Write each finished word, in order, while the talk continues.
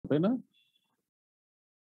তাই না?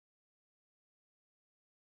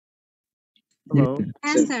 হ্যালো,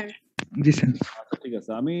 হ্যাঁ স্যার। জি স্যার। আচ্ছা ঠিক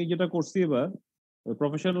আছে, আমি যেটা করছি এবার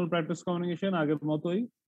প্রফেশনাল প্র্যাকটিস কমিউনিকেশন আগের মতোই,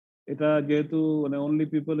 এটা যেহেতু মানে only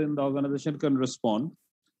people in the organisation can respond,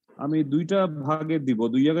 আমি দুইটা ভাগে দিব,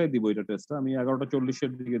 দুই জায়গায় দিব এটা টেস্টটা, আমি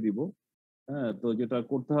 11:40-এর দিকে দিব। হ্যাঁ, তো যেটা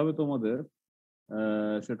করতে হবে তোমাদের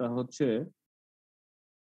সেটা হচ্ছে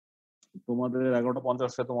তোমাদের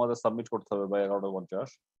 11:50-এ তোমাদের সাবমিট করতে হবে, বা 11:50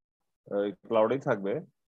 ক্লাউডেই থাকবে।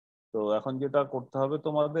 তো এখন যেটা করতে হবে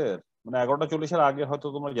তোমাদের, মানে 11:40-এর আগে হয়তো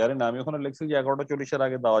তোমরা জানি না, আমি ওখানে লিখছি যে 11:40-এর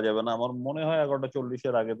আগে দেওয়া যাবে না, আমার মনে হয়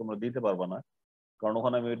 11:40-এর আগে তোমরা দিতে পারবে না, কারণ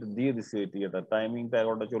ওখানে আমি এটা দিয়ে দিছি, এটা টাইমিংটা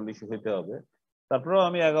 11:40 হইতে হবে। তারপরেও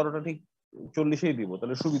আমি 11:40-এই দিব,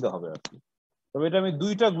 তাহলে সুবিধা হবে আর কি। তবে এটা আমি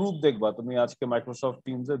দুইটা গ্রুপ দেখবা তুমি আজকে মাইক্রোসফট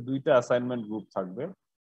টিমসে, দুইটা অ্যাসাইনমেন্ট গ্রুপ থাকবে।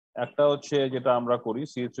 একটা হচ্ছে যেটা আমরা করি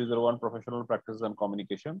C301 professional practice and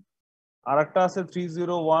communication, আর একটা আছে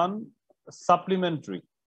 301 সাপ্লিমেন্টারি।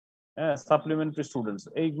 হ্যাঁ, সাপ্লিমেন্টারি স্টুডেন্টস,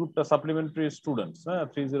 এই গ্রুপটা সাপ্লিমেন্টারি স্টুডেন্টস, হ্যাঁ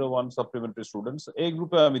 301 সাপ্লিমেন্টারি স্টুডেন্টস, এই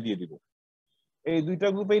গ্রুপে আমি দিয়ে দিব। এই দুইটা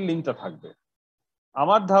গ্রুপেই লিঙ্কটা থাকবে।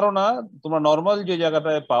 আমার ধারণা তোমরা নর্মাল যে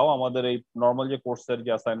জায়গাটায় পাও, আমাদের এই নর্মাল যে কোর্সের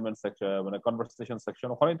যে অ্যাসাইনমেন্ট সেকশন মানে কনভারসেশন সেকশন,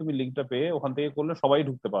 ওখানে তুমি লিঙ্কটা পেয়ে ওখান থেকে করলে সবাই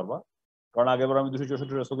ঢুকতে পারবা, কারণ আগেবার আমি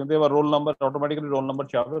 264 রেসো, কিন্তু এবার roll number automatically roll number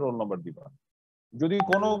চাবে, রোল নাম্বার দিবা। যদি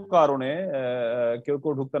কোনো কারণে কেউ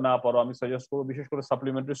কেউ ঢুকতে না পারো, আমি সাজেস্ট করবো বিশেষ করে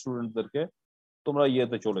সাপ্লিমেন্টারি স্টুডেন্টদেরকে তোমরা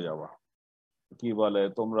ইয়েতে চলে যাওয়া, কি বলে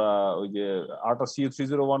তোমরা ওই যে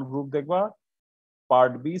C301 গ্রুপ দেখবা,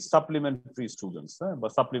 পার্ট বি সাপ্লিমেন্টারি স্টুডেন্টস, হ্যাঁ, বা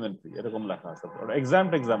সাপ্লিমেন্টারি এরকম লেখা আছে,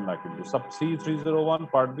 এক্সাম না, কিন্তু C301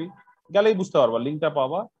 পার্ট বি গেলেই বুঝতে পারবা, লিঙ্কটা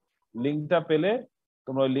পাবা। লিঙ্কটা পেলে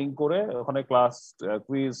তোমরা লিঙ্ক করে ওখানে class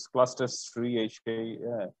quiz, class test free, সেই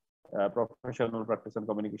প্রফেশনাল প্র্যাকটিস এন্ড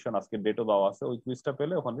কমিউনিকেশন আজকে ডেটও দেওয়া আছে, ওই কুইজটা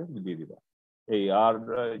পেলে ওখানে দিয়ে দিবা। এই আর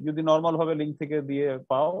যদি নর্মাল ভাবে লিঙ্ক থেকে দিয়ে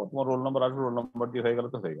পাও, তোমার রোল নাম্বার আসবে, রোল নাম্বার দিয়ে হয়ে গেলে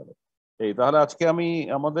তো হয়ে গেল। এই তাহলে আজকে আমি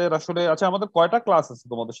আমাদের আসলে, আচ্ছা আমাদের কয়টা ক্লাস আছে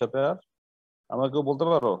তোমাদের সাথে আর আমাকে কেউ বলতে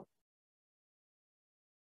পারো?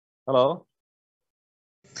 হ্যালো,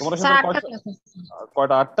 তোমাদের সাথে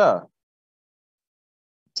কয়টা? 8টা?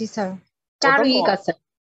 জি স্যার, 4 উইক আছে।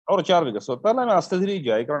 ওর 4 উইক আছে, তাহলে আমি আস্তে ধীরেই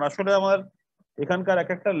যাই, কারণ আসলে আমার এখানকার এক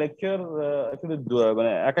একটা লেকচার অ্যাকচুয়ালি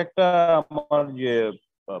মানে এক একটা আমার যে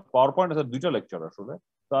পাওয়ার পয়েন্ট আছে, 2টা লেকচার আসলে।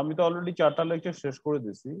 তো আমি তো অলরেডি 4টা লেকচার শেষ করে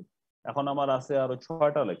দিছি, এখন আমার আছে আরো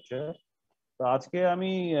 6টা লেকচার। তো আজকে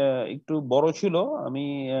আমি একটু বড় ছিল, আমি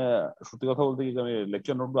সত্যি কথা বলতে কি আমি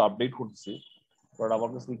লেকচার নোটগুলো আপডেট করতেছি, বাট আমার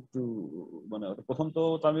কাছে একটু মানে প্রথম তো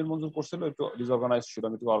তামিল মঞ্জুর করছিল, একটু ডিসঅর্গানাইজ ছিল,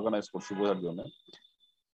 আমি একটু অর্গানাইজ করছি বোঝার জন্য।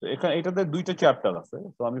 তো এখানে এটাতে 2টা চ্যাপ্টার আছে,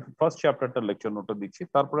 তো আমি ফার্স্ট চ্যাপ্টারটা লেকচার নোটটা দিচ্ছি,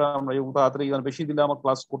 তারপরে আমরা এই তাড়াতাড়ি বেশি দিলে আমার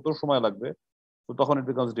ক্লাস করতেও সময় লাগবে, তো তখন ইট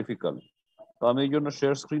বিকামস ডিফিকাল্ট। তো আমি এই জন্য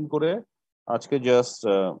শেয়ার স্ক্রিন করে আজকে জাস্ট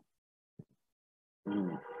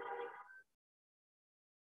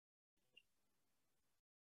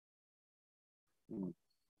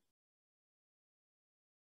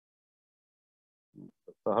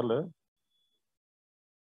তাহলে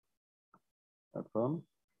এখন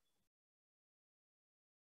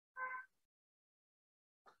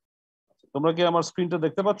তোমরা কি আমার স্ক্রিনটা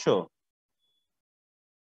দেখতে পাচ্ছ?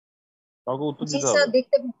 কাউকে উত্তর দিতে হবে।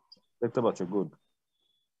 দেখতে পাচ্ছ, গুড।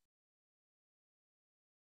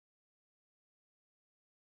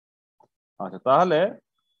 আচ্ছা তাহলে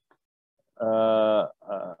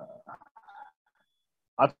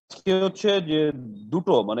আজকে হচ্ছে যে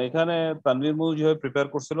দুটো, মানে এখানে তানভীর মুজ যেভাবে প্রিপেয়ার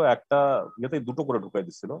করছিল, একটা ইয়েতে দুটো করে ঢুকাই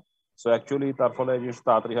দিচ্ছিল, সো অ্যাকচুয়ালি তার ফলে জিনিসটা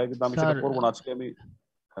তাড়াতাড়ি হয়, কিন্তু আমি সেটা করবো না আজকে। আমি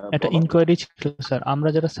একটা ইনকোয়ারি ছিল স্যার, আমরা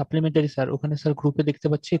যারা সাপ্লিমেন্টারি স্যার, ওখানে স্যার গ্রুপে দেখতে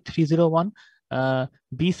পাচ্ছি 301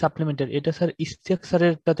 বি সাপ্লিমেন্টারি, এটা স্যার ইস্তিয়াক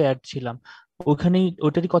স্যারের টাতে অ্যাড ছিলাম, ওখানেই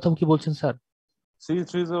ওটারই কথা কি বলছেন sir?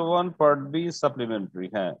 C301 part B supplementary,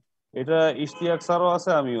 হ্যাঁ এটা ইশতিয়াক স্যারও আছে,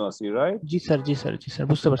 আমিও আছি, রাইট? জি স্যার, জি স্যার, জি স্যার,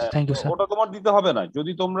 বুঝতে পারছি, থ্যাংক ইউ স্যার। ওটা তোমার দিতে হবে না,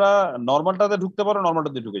 যদি তোমরা নরমালটাতে ঢুকতে পারো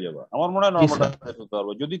নরমালটাতে ঢুকে যাবে, আমার মনে হয় নরমালটাতে ঢুকতে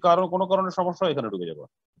পারবো, যদি কারো কোনো কারণে সমস্যা হয় এখানে ঢুকে যাবে,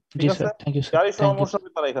 ঠিক আছে? যারই সমস্যা হবে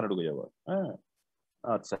তারা এখানে ঢুকে যাবে, হ্যাঁ।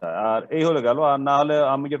 আচ্ছা, আর এই হলে গেল, আর না হলে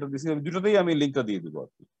আমি যেটা দিচ্ছি দুটোতেই আমি লিঙ্কটা দিয়ে দিব আর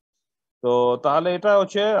কি। তো তাহলে এটা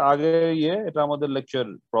হচ্ছে আগে এটা আমাদের লেকচার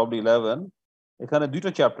প্রবলি 11, এখানে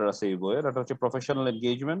 2টা চ্যাপ্টার আছে এই বইয়ের, একটা হচ্ছে প্রফেশনাল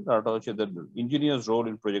এনগেজমেন্ট, আর একটা হচ্ছে the engineers role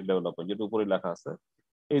in project development, যেটা উপরে লেখা আছে।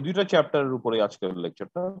 এই 2টা চ্যাপ্টারের উপরে আজকের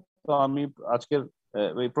লেকচারটা। তো আমি আজকের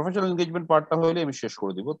এই প্রফেশনাল এনগেজমেন্ট পার্টটা হলে আমি শেষ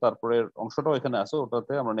করে দিব, তারপরে অংশটাও এখানে আছে,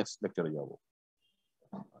 ওটাতে আমরা নেক্সট লেকচারে যাব।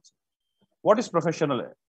 What is professional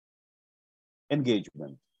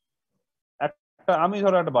engagement? একটা আমি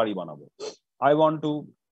ধরো একটা বাড়ি বানাবো,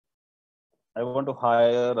 I want to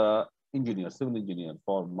hire a engineer, civil engineer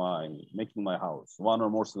for making my house, one or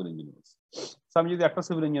more civil engineers. আমি যদি একটা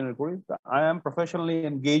সিভিল ইঞ্জিনিয়ার করি, I am professionally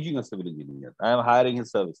engaging a civil engineer. I am hiring his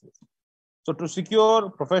services. So to secure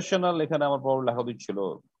professional, এখানে আমার problem লেখা উচিত ছিল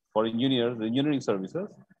for engineers, engineering services,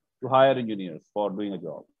 to hire engineers for doing a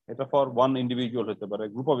job. এটা for one individual হতে পারে,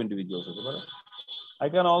 group of individuals হতে পারে. I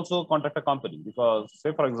can also contact a company because,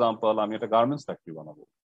 say for example, আমি একটা গার্মেন্টস ফ্যাক্টরি বানাবো,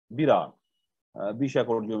 বিরাট 20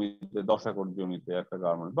 একর জমিতে, 10 একর জমিতে একটা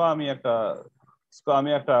গার্মেন্ট, বা আমি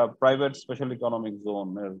একটা প্রাইভেট স্পেশাল ইকোনমিক জোন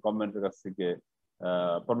গভর্নমেন্টের কাছ থেকে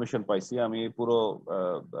পারমিশন পাইছি, আমি পুরো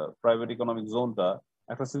প্রাইভেট ইকোনমিক জোনটা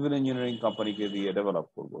একটা সিভিল ইঞ্জিনিয়ারিং কোম্পানিকে দিয়ে ডেভেলপ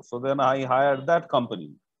করবো। So then I higher that company,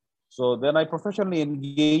 so then I professionally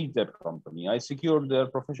engage that company. I secured their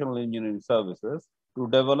professional engineering services to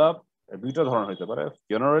develop দুইটা ধরনের হতে পারে।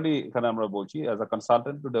 জেনারেলি এখানে আমরা বলছি as a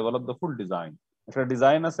consultant to develop the full design. একটা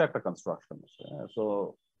design আছে, একটা কনস্ট্রাকশন আছে। সো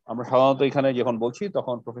আমরা সাধারণত এখানে যখন বলছি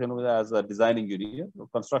তখন professional as a design engineer,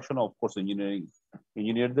 construction of course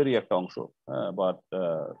ইঞ্জিনিয়ারদেরই একটা অংশ, বাট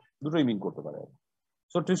দুটোই মিন করতে পারে।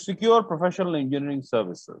 So to secure professional engineering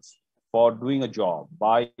services for doing a job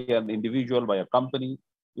by an individual, by a company,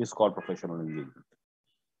 is called professional engagement.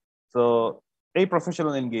 So এই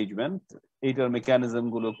professional engagement, এইটার mechanism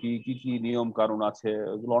গুলো কি কি নিয়ম কানুন আছে,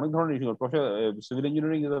 এগুলো অনেক ধরনের issue. Civil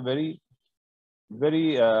engineering is a very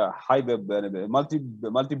high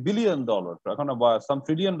multi-billion dollar, এখন some $1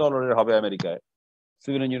 trillion হবে আমেরিকায়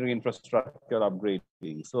civil engineering infrastructure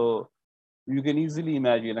upgrading. So you can easily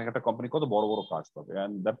imagine একটা কোম্পানি কত বড় বড় কাজ পাবে,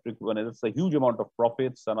 and that it's a huge amount of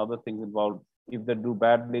profits and other things involved. If they do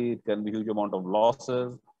badly, it can be huge amount of losses,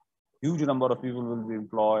 huge number of people will be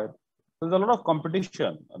employed. So there's a lot of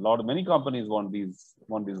competition. Many companies want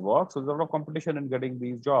these work, so there's a lot of competition in getting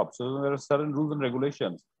these jobs. So there are certain rules and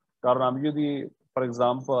regulations. কারণ আমি যদি for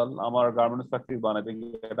example আমার garments factory বানাতে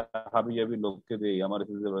গিয়ে একটা হাবি জাবি লোককে দেই, আমার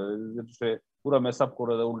সে পুরো মেস আপ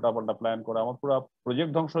করে দেয়, উল্টা পাল্টা প্ল্যান করে, আমার পুরো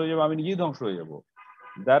প্রজেক্ট ধ্বংস হয়ে যাবে, আমি নিজেই ধ্বংস হয়ে যাবো।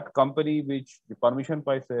 দ্যাট কোম্পানি উইচ পারমিশন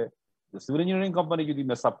পাইছে, সিভিল ইঞ্জিনিয়ারিং কোম্পানি যদি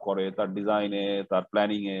মেস আপ করে তার ডিজাইনে, তার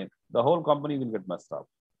planning A, the whole company will get messed up.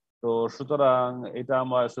 তো সুতরাং এটা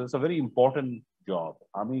আমার it's a very important job.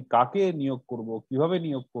 আমি কাকে নিয়োগ করব, কিভাবে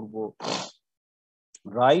নিয়োগ করব,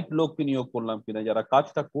 রাইট লোককে নিয়োগ করলাম কিনা যারা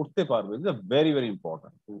কাজটা করতে পারবে, very very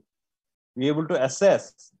important to be able to assess.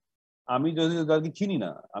 আমি যদি কাউকে চিনি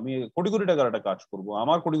না, আমি কোটি কোটি টাকার একটা কাজ করব,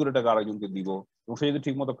 আমার কোটি কোটি টাকা আরেকজনকে দিব, এবং সে যদি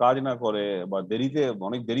ঠিক মতো কাজ না করে বা দেরিতে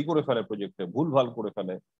অনেক দেরি করে ফেলে, প্রজেক্টে ভুল ভাল করে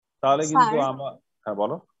ফেলে, তাহলে কিন্তু আমার। হ্যাঁ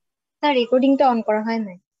বলো। স্যার রেকর্ডিংটা অন করা হয়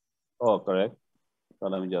না। ও কারেক্ট,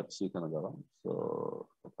 তাহলে আমি যাচ্ছি এখানে দাঁড়ান। তো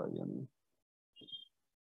কোথায় জানি,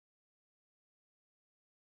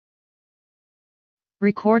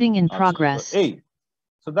 Recording in progress.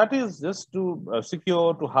 So that is just to secure,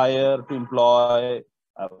 to hire, to employ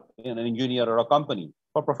an engineer or a company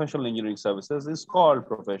for professional engineering services is called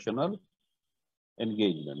professional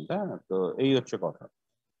engagement. So এই হচ্ছে কথা।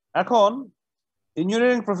 এখন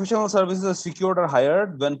engineering professional services are secured or hired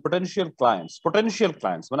when potential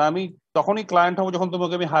clients মানে আমি তখনই client হবো যখন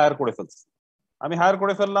তোমাকে আমি হায়ার করে ফেলছি। আমি হায়ার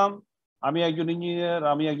করে ফেললাম, আমি একজন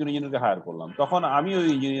ইঞ্জিনিয়ারকে হায়ার করলাম, তখন আমি ওই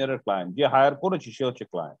ইঞ্জিনিয়ারের ক্লায়েন্ট, যে হায়ার করেছি সে হচ্ছে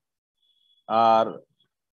ক্লায়েন্ট। আর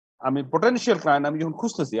আমি পটেনশিয়াল ক্লায়েন্ট, আমি যখন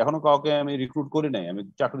খুঁজতেছি, এখনো কাউকে আমি রিক্রুট করি নাই, আমি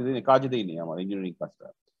চাকরি দিই, কাজ দিইনি আমার ইঞ্জিনিয়ারিং কাজটা।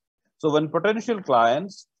 সো ওয়েন পটেনশিয়াল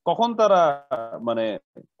ক্লায়েন্টস, কখন তারা মানে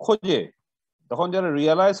খোঁজে, তখন যারা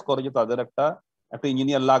রিয়েলাইজ করে যে তাদের একটা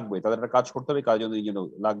ইঞ্জিনিয়ার লাগবে, তাদের একটা কাজ করতে হবে, কাজের জন্য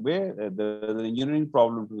ইঞ্জিনিয়ার লাগবে, engineering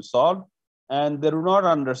problem two be solve, and they do not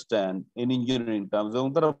understand in engineering terms, এবং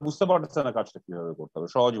তারা বুঝতে পারছে না কাজটা কিভাবে করতে হবে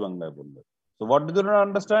সহজ বাংলায় বললে। So what do they not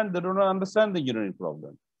understand? They do not understand the engineering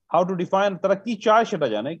problem. How to define, তারা কি চায় সেটা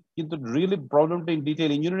জানে, কিন্তু রিয়েলি প্রবলেমটা ইন ডিটেইল,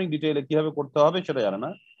 ইঞ্জিনিয়ারিং ডিটেইলে কিভাবে করতে হবে সেটা জানে না।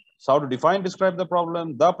 So how to define, describe the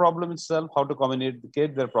problem itself, how to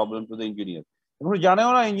communicate their problem to the engineer. এবং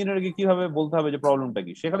জানেও না ইঞ্জিনিয়ারকে কিভাবে বলতে হবে যে প্রবলেমটা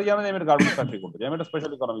কি, সেখানে জানে আমি একটা গার্মেন্টস ফ্যাক্টরি করতে চাই, আমি একটা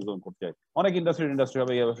স্পেশাল ইকোনমিক জোন করতে চাই, অনেক ইন্ডাস্ট্রি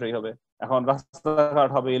হবে, এই ব্যবসায়ী হবে, এখন রাস্তাঘাট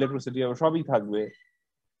হবে, ইলেকট্রিসিটি হবে, সবই থাকবে।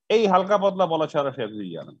 এই হালকা পাতলা বলা ছাড়া সে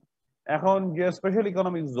কিছুই জানে না। এখন যে স্পেশাল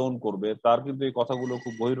ইকোনমিক জোন করবে তার কিন্তু এই কথাগুলো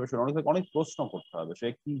খুব বহির্বেশন, অনেক প্রশ্ন করতে হবে, সে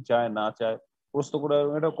কি চায় না চায় প্রশ্ন করে,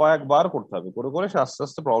 এটা কয়েকবার করতে হবে, করে করে সে আস্তে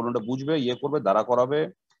আস্তে প্রবলেমটা বুঝবে, ইয়ে করবে, দাঁড়া করাবে,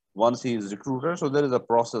 once he is recruited. So there is a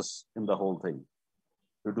process in the whole thing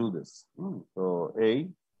to do this. So এই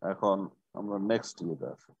এখন আমরা নেক্সট ইয়েতে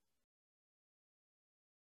আসি।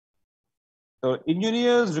 So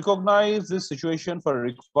engineers recognize this situation for a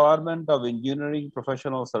requirement of engineering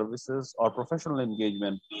professional services or professional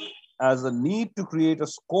engagement as a need to create a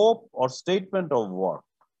scope or statement of work.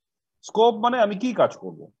 Scope মানে আমি কি কাজ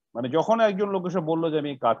করব, মানে যখন একজন লোক এসে বললো যে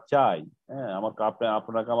আমি কাজ চাই, হ্যাঁ আমার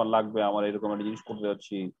আপনাকে আমার লাগবে, আমার এরকম একটা জিনিস করতে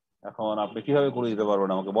যাচ্ছি, এখন আপনি কিভাবে করে দিতে পারবেন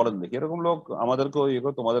আমাকে বলেন দেখি। এরকম লোক আমাদেরকেও ইয়ে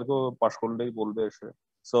করে, তোমাদেরকেও পাশ করলেই বলবে এসে।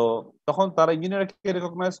 সো তখন তারা ইঞ্জিনিয়ারকে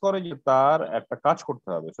রেকগনাইজ করে যে তার একটা কাজ করতে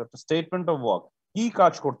হবে, একটা স্টেটমেন্ট অফ ওয়ার্ক, কি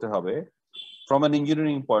কাজ করতে হবে from an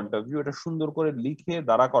engineering point of view, এটা সুন্দর করে লিখে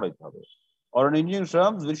দাঁড়া করাইতে হবে। Or an engineering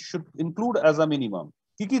terms which should include as a minimum,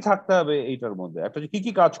 কি কি থাকতে হবে এইটার মধ্যে, একটা যে কি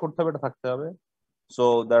কি কাজ করতে হবে এটা থাকতে হবে। So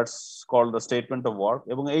that's called the statement of work.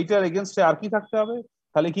 এবং এইটার এগেনস্টে আর কি থাকতে হবে,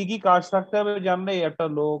 খালি কি কি কাজ থাকতে হবে জানলেই একটা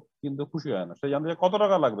লোক কিন্তু খুশি হয় না, সে জানতে যে কত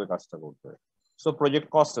টাকা লাগবে কাজটা করতে। So project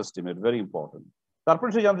cost estimate very important. তারপরে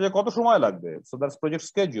সে জানতে যে কত সময় লাগবে, so that's project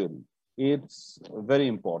schedule, it's very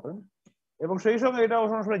important. এবং সেই সঙ্গে এটা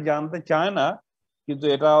আসলে জানতে চায় না, কিন্তু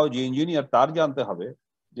এটাও যে ইঞ্জিনিয়ার তার জানতে হবে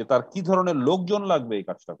যে তার কি ধরনের লোকজন লাগবে এই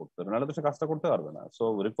কাজটা করতে, নাহলে তো সে কাজটা করতে পারবে না। So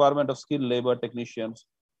requirement of skill labour, technicians,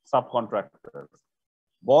 sub contractor.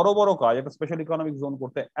 বড় বড় কাজ, একটা স্পেশাল ইকোনমিক জোন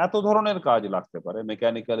করতে এত ধরনের কাজ লাগতে পারে,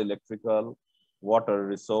 মেকানিক্যাল, ইলেকট্রিক্যাল, ওয়াটার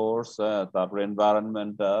রিসোর্স, তারপরে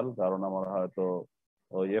এনভায়রনমেন্টাল, কারণ আমার হয়তো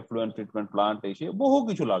ওই এফ্লুয়েন্ট ট্রিটমেন্ট প্লান্ট, এই বহু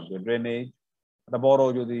কিছু লাগবে, ড্রেনেজ। একটা বড়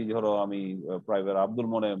যদি ধরো আমি প্রাইভেট আব্দুল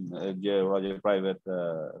মনে যে ওরা যে প্রাইভেট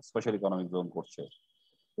স্পেশাল ইকোনমিক জোন করছে,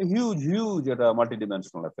 হিউজ হিউজ, এটা মাল্টি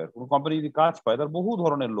ডিমেনশনাল অ্যাফেয়ার। কোনো কোম্পানি যদি কাজ পায় তার বহু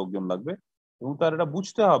ধরনের লোকজন লাগবে, এবং তার এটা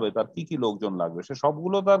বুঝতে হবে তার কি কি লোকজন লাগবে। সে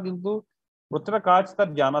সবগুলো তার কিন্তু প্রত্যেকটা কাজ তার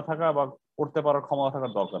জানা থাকা বা করতে পারার ক্ষমতা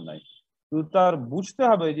থাকার দরকার নাই, কিন্তু তার বুঝতে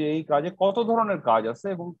হবে যে এই কাজে কত ধরনের কাজ আছে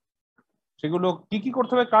এবং সেগুলো কি কি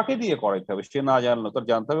করতে হবে, কাকে দিয়ে করাইতে হবে, সে না জানলো তার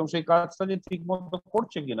জানতে হবে, এবং সেই কাজটা যে ঠিক মতো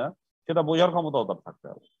করছে কিনা সেটা বোঝার ক্ষমতাও তার থাকতে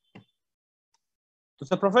হবে। তো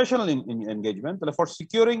প্রফেশনাল এনগেজমেন্ট, তাহলে for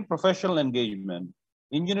securing professional engagement,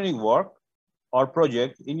 engineering work or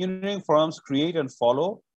project, engineering firms create and follow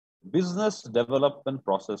business development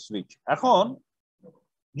process which, এখন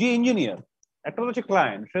যে ইঞ্জিনিয়ার, একটা হচ্ছে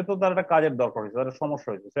ক্লায়েন্ট, সে তো তার একটা কাজের দরকার হয়েছে, তার সমস্যা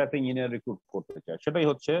হয়েছে, সে একটা ইঞ্জিনিয়ার রিক্রুট করতে চায়, সেটাই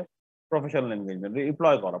হচ্ছে প্রফেশনাল এনগেজমেন্ট,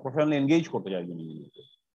 এমপ্লয় করা, প্রফেশনাল এনগেজ করতে চায় একজন ইঞ্জিনিয়ারকে।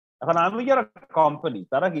 এখন আমি যারা কোম্পানি,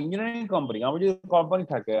 তারা কি ইঞ্জিনিয়ারিং কোম্পানি, আমার যদি কোম্পানি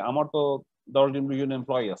থাকে, আমার তো 10 জন 20 জন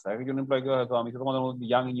এমপ্লয়ি আছে, একজন এমপ্লয়কে হয়তো আমি তোমাদের মধ্যে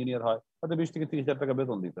ইয়াং ইঞ্জিনিয়ার হয় হয়তো 20 থেকে 30 হাজার টাকা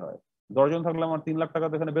বেতন দিতে হয়, 10 জন থাকলে আমার 3 লাখ টাকা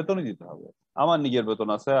তো এখানে বেতনই দিতে হবে। আমার নিজের বেতন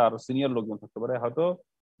আছে, আর সিনিয়র লোকজন থাকতে পারে হয়তো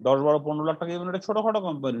 10, 12, 15 লাখ টাকা, এবং একটা ছোটখাটো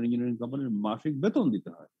কোম্পানি, ইঞ্জিনিয়ারিং কোম্পানির মাসিক বেতন দিতে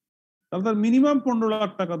হয়, তাহলে তার মিনিমাম 15 লাখ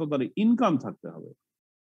টাকা তো তার ইনকাম থাকতে হবে।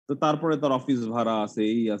 তো তারপরে তার অফিস ভাড়া আছে,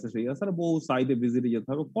 এই আছে সেই আছে, আর বহু সাইডে ভিজিটে যেতে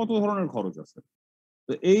হবে, কত ধরনের খরচ আছে।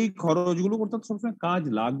 তো এই খরচগুলো করতে সবসময় কাজ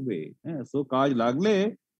লাগবে। হ্যাঁ, সো কাজ লাগলে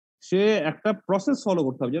সে একটা প্রসেস ফলো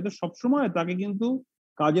করতে হবে, যাতে সবসময় তাকে কিন্তু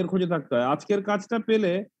কাজের খোঁজে থাকতে হয়। আজকের কাজটা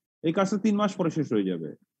পেলে এই কাজটা 3 মাস পরে শেষ হয়ে যাবে,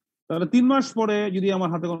 তাহলে 3 মাস পরে যদি আমার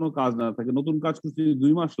হাতে কোনো কাজ না থাকে, নতুন কাজ করতে যদি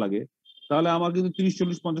 2 মাস লাগে, তাহলে আমার কিন্তু 30,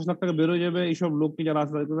 40, 50 লাখ টাকা বেরোয় যাবে। এইসব লোককে যারা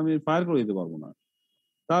আছে তাদেরকে আমি ফায়ার করে দিতে পারবো না।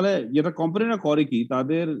 তাহলে যেটা কোম্পানিরা করে কি,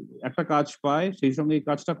 তাদের একটা কাজ পায়, সেই সঙ্গে এই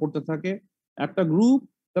কাজটা করতে থাকে একটা গ্রুপ,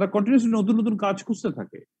 তারা কন্টিনিউসলি নতুন নতুন কাজ খুঁজতে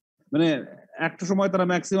থাকে। মানে একটা সময় তারা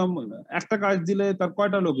ম্যাক্সিমাম একটা কাজ দিলে তার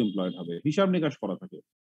কয়টা লোক এমপ্লয়েড হবে, হিসাব নিকাশ করা থাকে।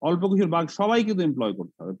 অল্প কিছুর ভাগ সবাই কিন্তু এমপ্লয়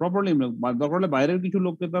করতে হবে প্রপারলি, দরকার হলে বাইরের কিছু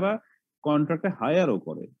লোককে তারা কন্ট্রাক্টে হায়ারও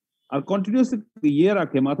করে। আর কন্টিনিউসলি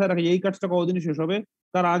রাখে, মাথায় রাখে এই কাজটা কতদিন শেষ হবে,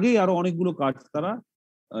 তার আগেই আরো অনেকগুলো কাজ তারা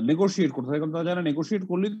নেগোশিয়েট করতে থাকে, কারণ তারা যারা নেগোশিয়েট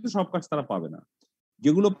করলে তো সব কাজ তারা পাবে না,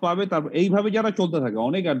 যেগুলো পাবে তারপর এইভাবে যারা চলতে থাকে,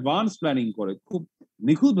 অনেক অ্যাডভান্স প্ল্যানিং করে, খুব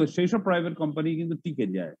নিখুঁত হয়, সেই সব প্রাইভেট কোম্পানি কিন্তু টিকে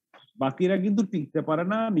যায়। বাকিরা কিন্তু টিকতে পারে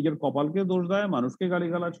না, নিজের কপালকে দোষ দেয়, মানুষকে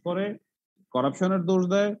গালিগালাজ করে, করাপশনের দোষ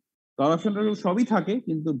দেয়। করাপশন সবই থাকে,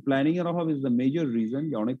 কিন্তু প্ল্যানিং এর অভাব ইজ দ্য মেজর রিজন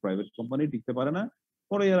যে অনেক প্রাইভেট কোম্পানি টিকতে পারে না।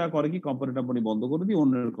 পরে এরা করে কি, কোম্পানি বন্ধ করে দিয়ে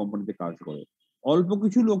অন্যের কোম্পানিতে কাজ করে। অল্প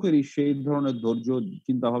কিছু লোকেরই সেই ধরনের ধৈর্য,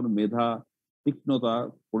 চিন্তা ভাবনা, মেধা, তীক্ষ্ণতা,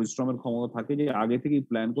 পরিশ্রমের ক্ষমতা থাকে যে আগে থেকেই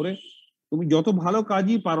প্ল্যান করে, তুমি যত ভালো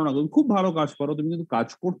কাজই পারো না, তুমি খুব ভালো কাজ পারো, তুমি কিন্তু কাজ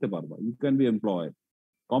করতে পারবা, you can be employed.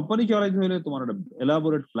 Company চালাইতে হলে তোমার একটা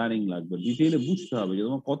এলাবোরেট প্ল্যানিং লাগবে, ডিটেইলে বুঝতে হবে যে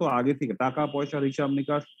তোমার কত আগে থেকে টাকা পয়সার হিসাব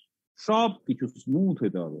নিকাশ সব কিছু স্মুথ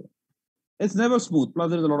হতে হবে। It's never smooth, plus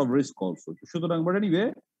there is a lot of risk also. সুতরাং বাট এনিওয়ে,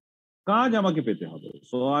 কাজ আমাকে পেতে হবে।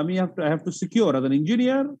 সো আমি have to secure as an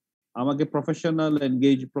engineer, আমাকে প্রফেশনাল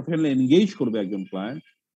এনগেজ করবে একজন client,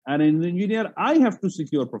 and engineer I have to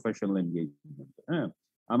secure professional engagement. হ্যাঁ,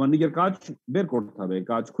 আমার নিজের কাজ বের করতে হবে,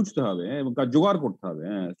 কাজ খুঁজতে হবে, এবং কাজ জোগাড় করতে হবে।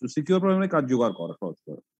 হ্যাঁ, টু সিকিউর প্রবলেমে কাজ জোগাড় করা সহজ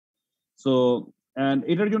করে। সো এন্ড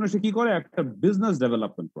এটার জন্য সে কি করে, একটা বিজনেস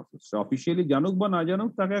ডেভেলপমেন্ট প্রসেস, অফিসিয়ালি জানুক বা না জানুক,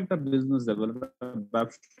 তাকে একটা বিজনেস ডেভেলপমেন্ট,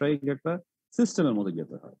 ব্যবসায়িক একটা সিস্টেমের মধ্যে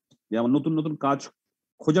যেতে হয়। যেমন নতুন নতুন কাজ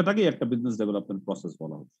খোঁজাটাকেই একটা বিজনেস ডেভেলপমেন্ট প্রসেস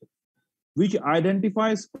বলা হচ্ছে, which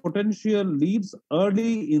identifies potential leads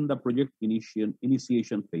early in the project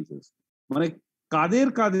initiation phases. মানে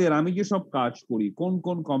কাদের আমি যে সব কাজ করি, কোন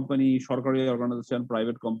কোন কোম্পানি, সরকারি অর্গানাইজেশন,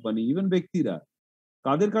 প্রাইভেট কোম্পানি, ইভেন ব্যক্তিরা,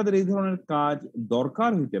 কাদের কাদের এই ধরনের কাজ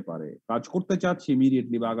দরকার হইতে পারে, কাজ করতে চাচ্ছি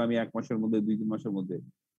ইমিডিয়েটলি বা আগামী 1 মাসের মধ্যে 2-3 মাসের মধ্যে,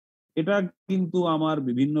 এটা কিন্তু আমার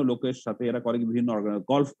বিভিন্ন লোকের সাথে এরা করে কি বিভিন্ন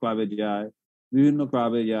গলফ ক্লাবে যায়, বিভিন্ন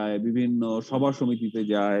ক্লাবে যায়, বিভিন্ন সভা সমিতিতে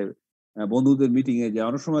যায়, বন্ধুদের মিটিং এ যায়,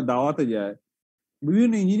 অনেক সময় দাওয়াতে যায়।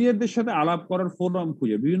 বিভিন্ন ইঞ্জিনিয়ারদের সাথে আলাপ করার ফোরাম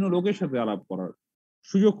খুঁজে, বিভিন্ন লোকের সাথে আলাপ করার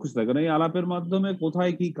সুযোগ খুঁজতে থাকে। কারণ এই আলাপের মাধ্যমে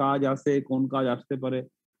কোথায় কি কাজ আছে, কোন কাজ আসতে পারে,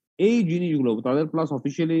 এই জিনিসগুলো তাদের প্লাস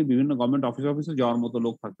অফিসিয়ালি বিভিন্ন গভর্নমেন্ট অফিসে যাওয়ার মতো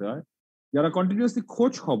লোক থাকতে হয়, যারা কন্টিনিউয়াসলি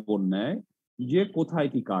খোঁজ খবর নেয় যে কোথায়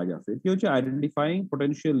কি কাজ আছে। কি হচ্ছে identifying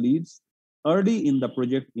potential leads early in the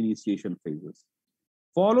project initiation phases.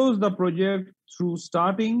 Follows the project through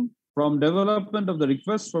starting from development of the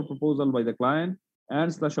request for proposal by the client and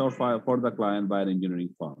 / for the client by an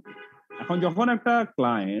engineering firm. এখন যখন একটা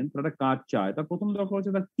client একটা কাজ চায়, তার প্রথম দরকার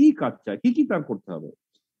হচ্ছে তার কি কাজ চায়, কি তার করতে হবে।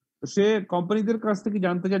 তো সে কোম্পানিদের কাছ থেকে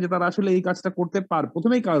জানতে চায় যে তারা আসলে এই কাজটা করতে পারে।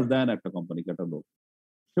 প্রথমেই কাজ দেয় না একটা কোম্পানিকে একটা লোক।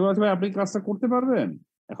 সে বলে, ভাই আপনি কাজটা করতে পারবেন?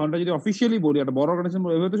 এখনটা যদি অফিসিয়ালি বলি, একটা বড় অর্গানাইজেশন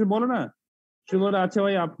এভাবে তো সে বলে না। সে বলে, আচ্ছা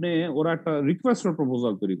ভাই আপনি, ওরা একটা রিকোয়েস্ট ফর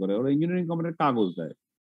প্রপোজাল তৈরি করে, ওরা ইঞ্জিনিয়ারিং কোম্পানির কাগজ দেয়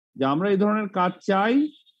যে আমরা এই ধরনের কাজ চাই,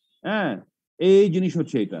 হ্যাঁ এই জিনিস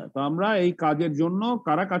হচ্ছে এটা। তো আমরা এই কাজের জন্য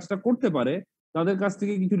কারা কাজটা করতে পারে তাদের কাছ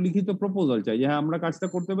থেকে কিছু লিখিত প্রপোজাল চাই যে হ্যাঁ আমরা কাজটা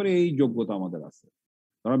করতে পারি, এই যোগ্যতা আমাদের আছে।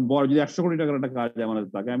 কারণ যদি 100 কোটি টাকার একটা কাজ আমাদের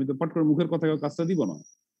থাকে, আমি তো পট করে মুখের কথা কাজটা দিব না।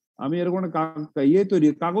 আমি এরকম একটা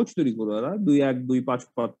কাগজ তৈরি করবো, ওরা 2-1-2-5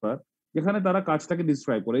 পাতার, যেখানে তারা কাজটাকে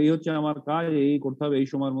ডিসক্রাইব করে, এই হচ্ছে আমার কাজ, এই করতে হবে, এই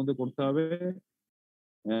সময়ের মধ্যে করতে হবে,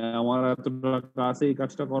 আমার এত টাকা আছে এই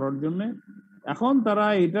কাজটা করার জন্য। এখন তারা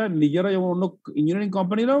এটা নিজেরা, যেমন অন্য ইঞ্জিনিয়ারিং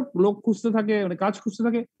কোম্পানিরাও লোক খুঁজতে থাকে, মানে কাজ খুঁজতে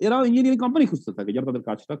থাকে, এরাও ইঞ্জিনিয়ারিং কোম্পানি খুঁজতে থাকে যারা তাদের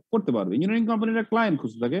কাজটা করতে পারবে। ইঞ্জিনিয়ারিং কোম্পানিরা ক্লায়েন্ট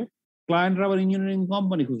খুঁজতে থাকে, ক্লায়েন্টরা আবার ইঞ্জিনিয়ারিং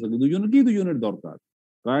কোম্পানি খুঁজতে থাকে। দুজনের দরকার।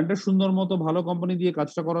 ক্লায়েন্টের সুন্দর মতো ভালো কোম্পানি দিয়ে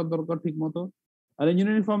কাজটা করার দরকার ঠিক মতো, আর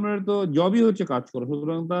ইঞ্জিনিয়ারিং ফার্মের তো জবই হচ্ছে কাজ করা।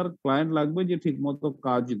 সুতরাং তার ক্লায়েন্ট লাগবে যে ঠিক মতো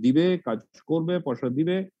কাজ দিবে, কাজ করবে, পয়সা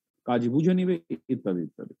দিবে, কাজ বুঝে নিবে, ইত্যাদি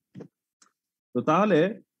ইত্যাদি। তো তাহলে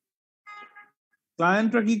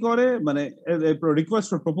ক্লায়েন্টরা কি করে, মানে রিকোয়েস্ট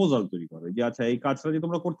ফর প্রপোজাল তৈরি করে যে আচ্ছা এই কাজটা যে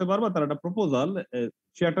তোমরা করতে পারবা, তার একটা প্রপোজাল,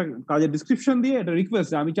 সে একটা কাজের ডিসক্রিপশন দিয়ে একটা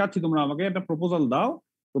রিকোয়েস্ট, আমি চাচ্ছি তোমরা আমাকে একটা প্রপোজাল দাও,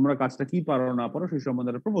 তোমরা কাজটা কি পারো না পারো সেই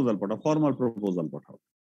সম্বন্ধে একটা প্রপোজাল পাঠাও, ফর্মাল প্রপোজাল পাঠাও।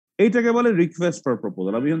 এইটাকে বলে রিকোয়েস্ট ফর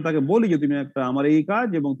প্রপোজাল। আমি যখন তাকে বলি যে তুমি একটা আমার এই কাজ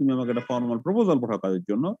এবং তুমি আমাকে একটা ফর্মাল প্রপোজাল পাঠাও কাজের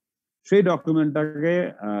জন্য, সেই ডকুমেন্টটাকে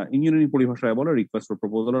ইঞ্জিনিয়ারিং পরিভাষায় বলে রিকোয়েস্ট ফর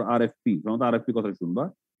প্রপোজাল, আরএফপি। তোমরা আরএফপি কথা শুনবা।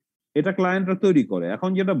 এটা ক্লায়েন্টরা তৈরি করে। এখন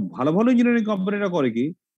যেটা ভালো ভালো ইঞ্জিনিয়ারিং কোম্পানিরা করে কি,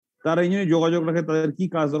 তারা ইঞ্জিনিয়ারিং যোগাযোগ রাখে, তাদের কি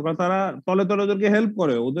কাজ দরকার তারা তলে তলে ওদেরকে হেল্প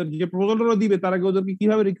করে। ওদের যে প্রপোজালটা দিবে তার আগে ওদেরকে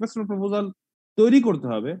কিভাবে রিকোয়েস্ট ফর প্রপোজাল তৈরি করতে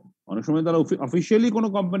হবে। অনেক সময় তারা অফিসিয়ালি কোনো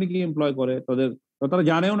কোম্পানিকে এমপ্লয় করে, তারা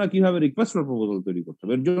জানেও না কিভাবে রিকোয়েস্ট ফর প্রপোজাল তৈরি করতে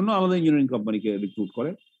হবে, এর জন্য আলাদা ইঞ্জিনিয়ারিং কোম্পানিকে রিক্রুট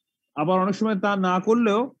করে। আবার অনেক সময় তা না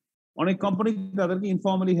করলেও অনেক কোম্পানি তাদেরকে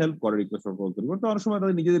ইনফর্মালি হেল্প করে রিকোয়েস্ট ফর প্রপোজাল তৈরি করতে। অনেক সময়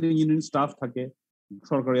তাদের নিজেদের ইঞ্জিনিয়ারিং স্টাফ থাকে,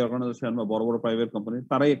 সরকারি অর্গানাইজেশন বা বড় বড় প্রাইভেট কোম্পানি,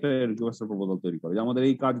 তারাই একটা রিকোয়েস্ট প্রপোজাল তৈরি করে যে আমাদের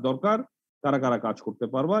এই কাজ দরকার, কারা কারা কাজ করতে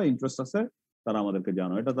পারবা, ইন্টারেস্ট আছে তারা আমাদেরকে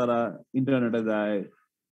জানো। এটা তারা ইন্টারনেটে দেয়,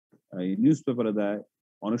 নিউজ পেপারে দেয়,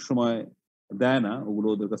 অনেক সময় দেয় না, ওগুলো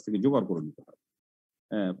ওদের কাছ থেকে জোগাড় করে নিতে হয়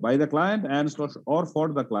by the client and or for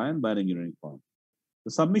the client by engineering farm.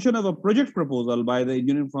 The submission of a project proposal by the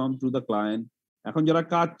engineering firm to the client. এখন যারা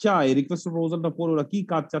কাজ চায় রিকোয়েস্ট প্রপোজালটা পড়ে ওরা কি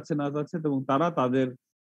কাজ চাচ্ছে না চাচ্ছে, এবং তারা তাদের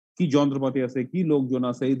কি যন্ত্রপাতি আছে, কি লোকজন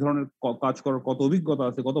আছে, এই ধরনের কাজ করার কত অভিজ্ঞতা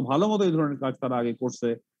আছে, কত ভালো মতো এই ধরনের কাজ তারা আগে করছে,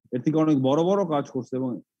 এর থেকে অনেক বড় বড় কাজ করছে এবং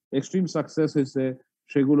এক্সট্রিম সাকসেস হয়েছে,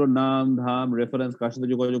 সেগুলোর নাম ধাম রেফারেন্স কার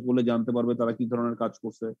সাথে যোগাযোগ করলে জানতে পারবে তারা কি ধরনের কাজ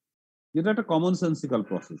করছে, যেটা একটা কমন সেন্সিক্যাল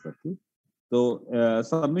প্রসেস আর কি। তো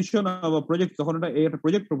সাবমিশন অফ প্রজেক্ট, যখন একটা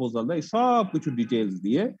প্রজেক্ট প্রপোজাল দেয়, সব কিছু ডিটেলস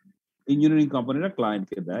দিয়ে ইঞ্জিনিয়ারিং কোম্পানিরা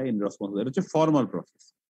ক্লায়েন্টকে দেয় ইন রেসপন্স। এটা হচ্ছে formal process.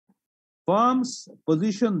 Firms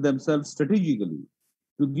position themselves strategically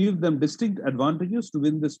to give them distinct advantages to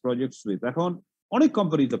win this projects with. এখন অনেক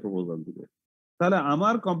কোম্পানিতে প্রপোজাল দিবে, তাহলে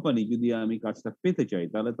আমার কোম্পানি যদি আমি কাজটা পেতে চাই,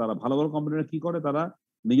 তাহলে তারা ভালো ভালো কোম্পানিরা কি করে, তারা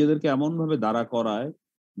নিজেদেরকে এমন ভাবে দাঁড়া করায়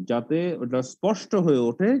যাতে ওটা স্পষ্ট হয়ে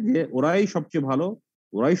ওঠে যে ওরাই সবচেয়ে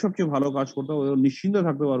ভালো কাজ করতে হবে, নিশ্চিন্তে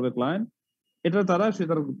থাকতে পারবে ক্লায়েন্ট। এটা তারা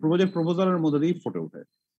তার প্রজেক্ট প্রপোজালের মধ্যে দিয়ে ফুটে ওঠে।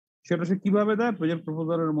 সেটা সে কিভাবে দেয়, প্রজেক্ট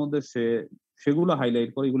প্রপোজালের মধ্যে সেগুলো হাইলাইট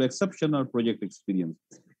করে, এগুলো এক্সেপশনাল প্রজেক্ট এক্সপিরিয়েন্স,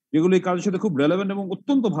 যেগুলো এই কাজের সাথে খুব রেলেভেন্ট এবং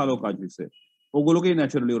অত্যন্ত ভালো কাজ হয়েছে, ওগুলোকেই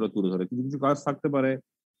ন্যাচারালি ওরা তুলে ধরে। কিছু কিছু কাজ থাকতে পারে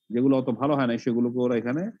যেগুলো অত ভালো হয় না, সেগুলোকে ওরা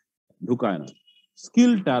এখানে ঢুকায় না।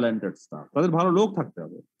 স্কিল ট্যালেন্টেড স্টাফ, তাদের ভালো লোক থাকতে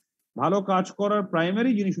হবে। ভালো কাজ করার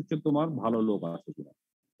প্রাইমারি জিনিস হচ্ছে তোমার ভালো লোক আছে কিনা,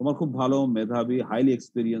 তোমার খুব ভালো মেধাবী হাইলি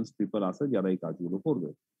এক্সপিরিয়েন্স পিপল আছে যারা এই কাজগুলো করবে।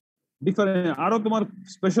 ডিফারেন্ট আরো তোমার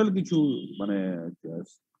স্পেশাল কিছু মানে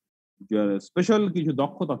স্পেশাল কিছু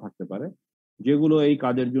দক্ষতা থাকতে পারে যেগুলো এই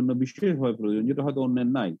কাজের জন্য বিশেষভাবে প্রয়োজন, যেটা হয়তো অন্যের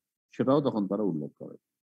নাই। সেটাও তখন তারা উল্লেখ করে।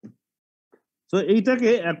 তো এইটাকে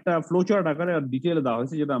একটা ফ্লোচার্ট আকারে ডিটেলে দেওয়া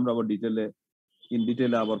হয়েছে, যেটা আমরা আবার ইন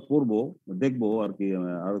ডিটেলে আবার পড়বো, দেখবো আর কি,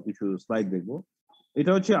 আরো কিছু স্লাইড দেখবো।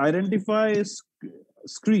 এটা হচ্ছে আইডেন্টিফাই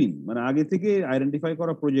স্ক্রিন, মানে আগে থেকে আইডেন্টিফাই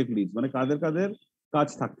করা প্রজেক্ট লিড, মানে কাদের কাদের কাজ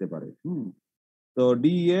থাকতে পারে। তো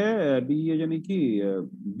ডিএ জানি কি,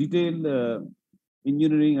 ডিটেল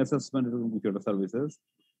ইঞ্জিনিয়ারিং অ্যাসেসমেন্ট এরকম কিছু একটা সার্ভিসেস।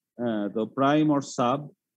 হ্যাঁ, তো প্রাইম অর সাব,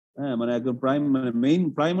 হ্যাঁ মানে একদম প্রাইম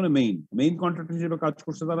মানে মেইন কন্ট্রাক্টর হিসেবে কাজ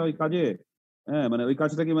করছে তারা ওই কাজে। হ্যাঁ মানে ওই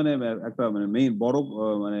কাজটাকে মানে একটা মানে মেইন বড়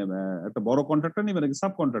মানে একটা বড় কন্ট্রাক্টর নিবে নাকি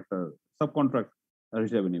সাব কন্ট্রাক্ট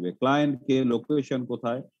হিসেবে নিবে, ক্লায়েন্ট কে, লোকেশন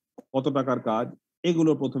কোথায়, কত টাকার কাজ,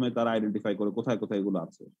 এগুলো প্রথমে তারা আইডেন্টিফাই করে কোথায় কোথায় এগুলো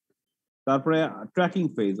আছে। তারপরে tracking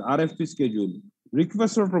phase, RFP schedule,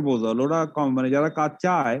 request for proposal, ওরা মানে যারা কাজ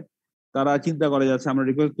চায় তারা চিন্তা করে যাচ্ছে আমরা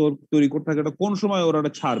রিকোয়েস্ট তৈরি করতে থাকি, এটা কোন সময় ওরা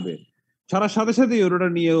এটা ছাড়বে, ছাড়ার সাথে সাথেই ওরা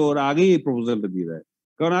নিয়ে ওরা আগেই প্রপোজালটা দিয়ে দেয়।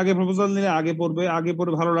 কারণ আগে প্রপোজাল নিলে আগে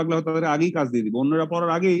পরে ভালো লাগলে হয়তো তাদের আগেই কাজ দিয়ে দিবে, অন্যরা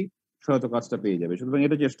পড়ার আগেই হয়তো কাজটা পেয়ে যাবে, সুতরাং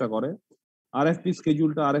এটা চেষ্টা করে। আরএফপি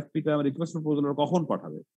স্কেডিউলটা, আরএফপিটা রিকোয়েস্ট ফর প্রপোজাল কখন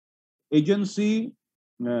পাঠাবে।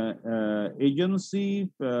 এজেন্সি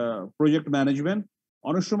প্রজেক্ট ম্যানেজমেন্ট,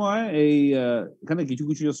 অনেক সময় এই এখানে কিছু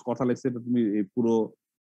কিছু কথা লেগছে, এটা তুমি পুরো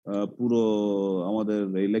পুরো আমাদের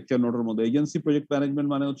এই লেকচার নোটের মধ্যে। এজেন্সি প্রজেক্ট ম্যানেজমেন্ট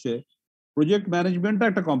মানে হচ্ছে প্রজেক্ট ম্যানেজমেন্টটা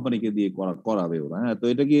একটা কোম্পানিকে দিয়ে করাবে ওরা। হ্যাঁ, তো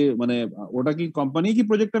এটা কি মানে ওটা কি কোম্পানি কি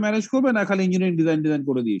প্রজেক্টটা ম্যানেজ করবে, না খালি ইঞ্জিনিয়ারিং ডিজাইন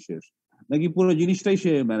করে দিয়ে শেষ, নাকি পুরো জিনিসটাই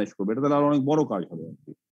সে ম্যানেজ করবে, এটা তাহলে আরো অনেক বড় কাজ হবে আর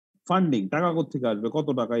কি। ফান্ডিং, টাকা কোথেকে আসবে, কত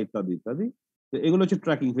টাকা, ইত্যাদি ইত্যাদি। তো এগুলো হচ্ছে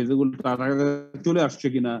ট্র্যাকিং ফেজ, এগুলো টাকা চলে আসছে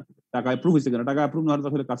কিনা, টাকা অ্যাপ্রুভ হয়েছে কিনা, টাকা অ্যাপ্রুভ না হলে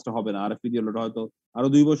তাহলে কাজটা হবে না। আরএফপি দিলে হয়তো আরো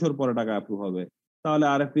 2 বছর পরে টাকা অ্যাপ্রুভ হবে, তাহলে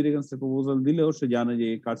আরএফপির এগেইনস্টে প্রপোজাল দিলেও সে জানে যে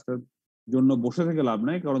এই কাজটার জন্য বসে থেকে লাভ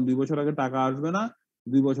নাই, কারণ 2 বছর আগে টাকা আসবে না,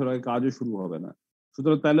 2 বছর আগে কাজও শুরু হবে না।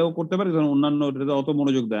 সুতরাং তাহলেও করতে পারে, কারণ অন্যান্য এটাতে অত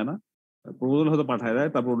মনোযোগ দেয় না, প্রপোজাল হয়তো পাঠায় দেয়,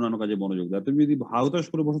 তারপর অন্যান্য কাজে মনোযোগ দেয়। তুমি যদি হাউতাশ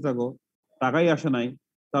করে বসে থাকো, টাকাই আসে নাই,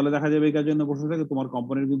 তাহলে দেখা যাবে এই কাজের জন্য বসে থাকে, তোমার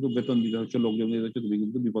কোম্পানির কিন্তু বেতন দিতে হচ্ছে, লোকজন দিতে হচ্ছে, তুমি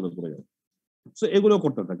কিন্তু বিপদে পড়ে যাবে। সো এগুলো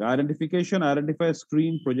করতে থাকে। আইডেন্টিফাই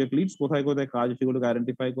স্ক্রিন প্রজেক্ট লিডস, কোথায় কোথায় কাজ সেগুলোকে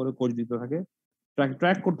আইডেন্টিফাই করে কোচ দিতে থাকে,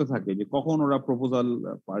 ট্র্যাক করতে থাকে যে কখন ওরা প্রপোজাল,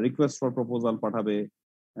 রিকোয়েস্ট ফর প্রপোজাল পাঠাবে,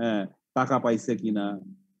 হ্যাঁ টাকা পাইছে কিনা,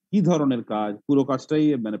 কি ধরনের কাজ, পুরো কাজটাই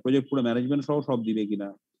মানে প্রজেক্ট পুরো ম্যানেজমেন্ট সহ সব দিবে কিনা।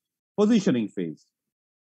 পজিশনিং ফেজ,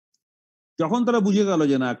 যখন তারা বুঝে গেল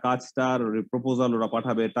যে না কাজটার প্রপোজাল ওরা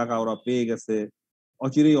পাঠাবে, টাকা ওরা পেয়ে গেছে,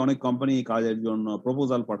 অচিরেই অনেক কোম্পানি কাজের জন্য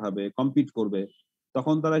প্রপোজাল পাঠাবে, কম্পিট করবে,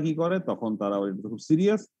 তখন তারা কি করে, তখন তারা খুব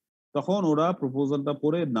সিরিয়াস, তখন ওরা প্রপোজালটা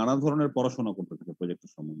পড়ে নানা ধরনের পড়াশোনা করতে থাকে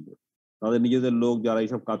প্রজেক্টের সম্বন্ধে। তাদের নিজেদের লোক যারা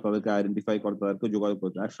এইসব কাজ, তাদেরকে আইডেন্টিফাই করে, তাদেরকে যোগাযোগ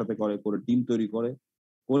করে একসাথে করে টিম তৈরি করে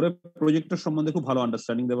প্রজেক্টের সম্বন্ধে খুব ভালো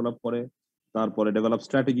আন্ডারস্ট্যান্ডিং ডেভেলপ করে। তারপরে ডেভেলপ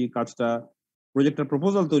স্ট্র্যাটেজি, কাজটা প্রজেক্টের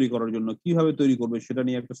প্রপোজাল তৈরি করার জন্য কিভাবে তৈরি করবে সেটা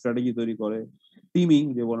নিয়ে একটা স্ট্র্যাটেজি তৈরি করে। টিমিং,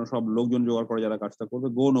 যে সব লোকজন জোগাড় করে যারা কাজটা করবে,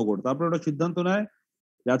 গো নো গো, তারপরে ওটা সিদ্ধান্ত নেয়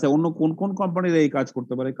যে আচ্ছা অন্য কোন কোন কোম্পানির এই কাজ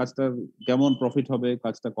করতে পারে, কাজটা কেমন প্রফিট হবে,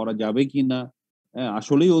 কাজটা করা যাবে কিনা,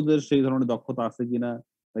 আসলেই ওদের সেই ধরনের দক্ষতা আছে কিনা,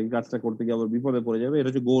 নাকি কাজটা করতে গিয়ে আবার বিপদে পড়ে যাবে। এটা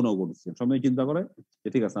হচ্ছে গো নো গো ডিসিশন। সবাই চিন্তা করে যে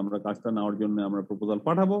ঠিক আছে আমরা কাজটা নেওয়ার জন্য আমরা প্রপোজাল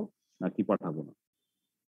পাঠাবো নাকি পাঠাবো না।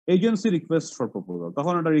 এজেন্সি রিকোয়েস্ট ফর প্রপোজাল,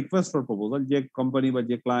 তখন একটা রিকোয়েস্ট ফর প্রপোজাল, যে কোম্পানি বা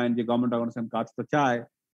যে ক্লায়েন্ট, যে গভর্নমেন্ট অর্গানাইজেশন কাজটা চায়,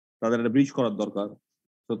 তাদের একটা ব্রিজ করার দরকার।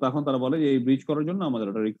 তো তখন তারা বলে যে এই ব্রিজ করার জন্য আমাদের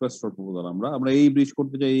একটা রিকোয়েস্ট ফর প্রপোজাল, আমরা এই ব্রিজ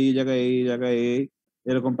করতে চাই এই জায়গায় এই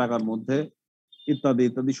এরকম টাকার মধ্যে, ইত্যাদি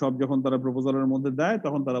ইত্যাদি সব যখন তারা প্রপোজালের মধ্যে দেয়,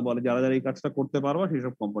 তখন তারা বলে যারা যারা এই কাজটা করতে পারবা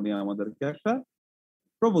সেসব কোম্পানি আমাদেরকে একটা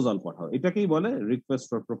প্রপোজাল পাঠাও। এটাকেই বলে request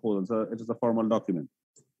for proposal. It is a formal document.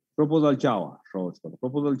 Proposal চাওয়া, সহজ কথা,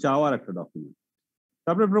 প্রপোজাল চাওয়ার একটা ডকুমেন্ট।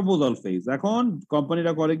 তারপরে প্রপোজাল ফেজ, এখন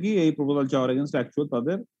কোম্পানিরা করে কি, এই প্রপোজাল চাওয়ার এগেইনস্ট অ্যাকচুয়াল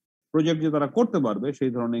তাদের প্রজেক্ট যে তারা করতে পারবে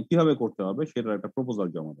সেই ধরনের কিভাবে করতে হবে সেটার একটা প্রপোজাল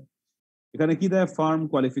জমা দেয়। এখানে কি দেয়, ফার্ম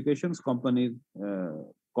কোয়ালিফিকেশনস,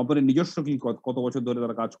 কোম্পানির নিজস্ব কি, কত বছর ধরে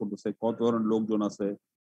তারা কাজ করতেছে, কত ধরনের লোকজন আছে,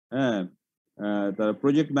 হ্যাঁ তার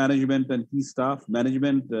প্রজেক্ট ম্যানেজমেন্ট এন্ড কি স্টাফ,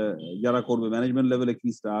 ম্যানেজমেন্ট যারা করবে ম্যানেজমেন্ট লেভেলে কি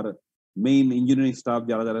স্টার, মেইন ইঞ্জিনিয়ারিং স্টাফ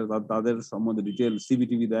যারা যারা তাদের সম্বন্ধে ডিটেল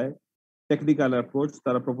সিভিটিভি দেয়। টেকনিক্যাল অ্যাপ্রোচ,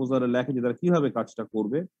 তারা প্রপোজালে লেখে যে তারা কিভাবে কাজটা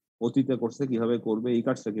করবে, অতীতে করছে কিভাবে করবে, এই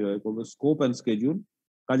কাজটা কিভাবে করবে। স্কোপ অ্যান্ড স্কেডিউল,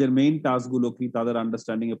 কাজের মেইন টাস্ক গুলো কি তাদের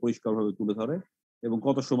আন্ডারস্ট্যান্ডিং এ পরিষ্কারভাবে তুলে ধরে, এবং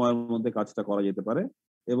কত সময়ের মধ্যে কাজটা করা যেতে পারে,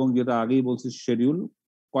 এবং যেটা আগেই বলছি শিডিউল,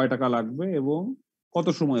 কয় টাকা লাগবে এবং কত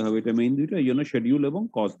সময় হবে, এটা মেইন দুইটা, এই জন্য শিডিউল এবং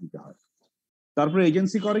কস্ট দিতে হয়। তারপরে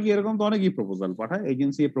এজেন্সি করে কি, এরকম তো অনেকই প্রপোজাল পাঠায়,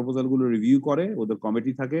 এজেন্সি এই প্রপোজাল গুলো রিভিউ করে, ওদের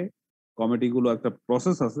কমিটি থাকে, কমিটিগুলো একটা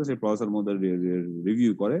প্রসেস আছে, সেই প্রসেসের মধ্যে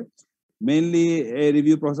রিভিউ করে। মেইনলি এই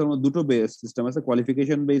রিভিউ প্রসেসের মধ্যে দুটো বেস সিস্টেম আছে,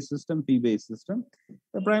 কোয়ালিফিকেশন বেস সিস্টেম, ফি base system.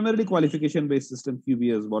 Primarily qualification base system,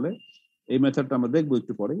 কিউবিএস বলে, এই মেথডটা আমরা দেখবো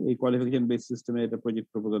একটু পরে। এই কোয়ালিফিকেশন বেস সিস্টেমে এটা প্রজেক্ট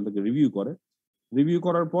প্রপোজালটাকে রিভিউ করে, রিভিউ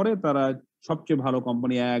করার পরে তারা সবচেয়ে ভালো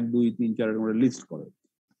কোম্পানি 1, 2, 3, 4 এর লিস্ট করে।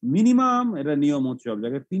 মিনিমাম এটা নিয়ম হচ্ছে সব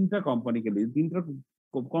জায়গায় 3টা কোম্পানিকে লিস্ট, 3টা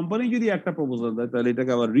কোম্পানি যদি একটা প্রপোজাল দেয় তাহলে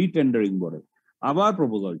এটাকে আবার রিটেন্ডারিং বলে, আবার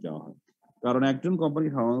প্রপোজাল চাওয়া হয়। কারণ একজন কোম্পানি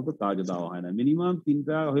সাধারণত কাজ দেওয়া হয় না, মিনিমাম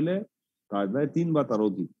 3টা হলে কাজ দেয়, 3 বা তার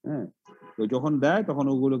অধিক। হ্যাঁ, তো যখন দেয় তখন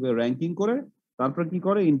ওগুলোকে র্যাঙ্কিং করে তারপর কি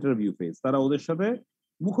করে ইন্টারভিউ ফেজ, তারা ওদের সাথে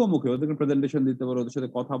মুখোমুখি ওদেরকে প্রেজেন্টেশন দিতে পারে, ওদের সাথে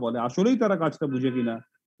কথা বলে আসলেই তারা কাজটা বুঝে কিনা,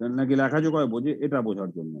 নাকি লেখাজোকায় বোঝে এটা বোঝার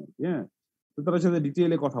জন্য। হ্যাঁ, তো তার সাথে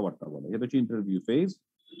ডিটেইলে কথাবার্তা বলে, এটা হচ্ছে ইন্টারভিউ ফেজ।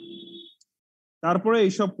 তারপরে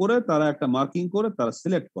এইসব করে তারা একটা মার্কিং করে তারা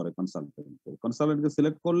সিলেক্ট করে কনসালটেন্টকে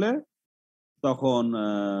সিলেক্ট করলে তখন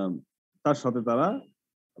তার সাথে তারা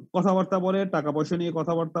কথাবার্তা বলে, টাকা পয়সা নিয়ে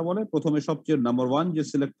কথাবার্তা বলে। প্রথমে সবচেয়ে নাম্বার 1 যে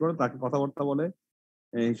সিলেক্ট করে তাকে কথাবার্তা বলে,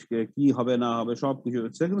 কি হবে না হবে সবকিছু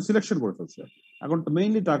কিন্তু সিলেকশন করে ফেলছে। এখন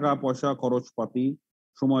মেইনলি টাকা পয়সা, খরচপাতি,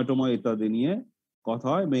 সময় টময় ইত্যাদি নিয়ে কথা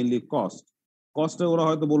হয়, মেইনলি কস্টে ওরা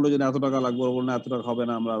হয়তো বললো যে এত টাকা লাগবে, ওরা বললো না এত টাকা হবে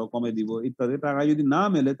না, আমরা আরো কমে দিব ইত্যাদি। টাকা যদি না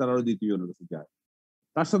মেলে তারা আরো দ্বিতীয় জনের কাছে যায়,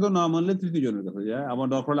 তার সাথে না মানলে তৃতীয় জনের কাছে যায়, আবার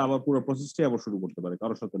দরকার হলে আবার পুরো প্রসেসটাই আবার শুরু করতে পারে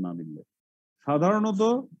কারোর সাথে না মিললে। সাধারণত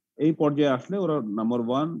এই পর্যায়ে আসলে ওরা নাম্বার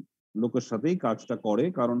 1 লোকের সাথেই কাজটা করে,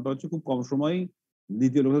 কারণটা হচ্ছে খুব কম সময়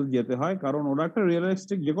দ্বিতীয় লোকের যেতে হয়, কারণ ওরা একটা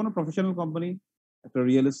রিয়েলিস্টিক, যে কোনো প্রফেশনাল কোম্পানি একটা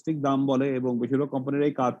রিয়েলিস্টিক দাম বলে, এবং বেশিরভাগ কোম্পানির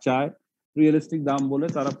এই কাজ চায় রিয়েলিস্টিক দাম বলে,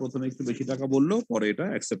 তারা প্রথমে একটু বেশি টাকা বললো, পরে এটা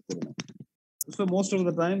অ্যাকসেপ্ট করে না। So most of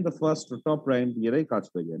the time the first top rank এরাই কাজ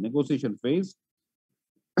পেয়ে যায়। নেগোসিয়েশন ফেজ,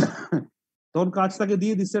 তখন কাজ তাকে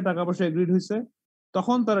দিয়ে দিচ্ছে, টাকা পয়সা এগ্রিড হয়েছে,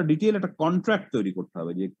 তখন তারা ডিটেইল একটা কন্ট্রাক্ট তৈরি করতে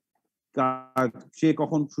হবে যে সে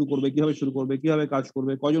কখন শুরু করবে, কিভাবে শুরু করবে, কিভাবে কাজ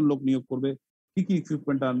করবে, কজন লোক নিয়োগ করবে, কি কি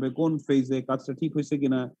ইকুইপমেন্ট আনবে, কোন ফেজে কাজটা ঠিক হয়েছে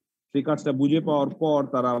কিনা, সেই কাজটা বুঝে পাওয়ার পর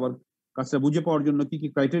তারা আবার কাজটা বুঝে পাওয়ার জন্য কি কি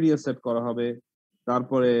ক্রাইটেরিয়া সেট করা হবে,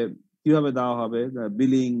 তারপরে কিভাবে দেওয়া হবে,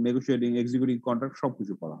 বিলিং, নেগোশিয়েটিং, এক্সিকিউটিভ কন্ট্রাক্ট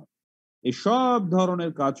সবকিছু করা হয়। এই সব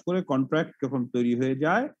ধরনের কাজ করে কন্ট্রাক্ট যখন তৈরি হয়ে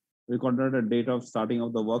যায়, ওই কন্ট্রাক্টের date of starting of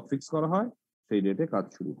the work fix করা হয়, সেই ডেটে কাজ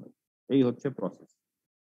শুরু হয়। এই হচ্ছে প্রসেস।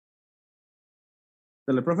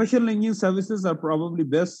 তাহলে professional engineering services R probably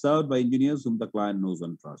best served by engineers whom the client knows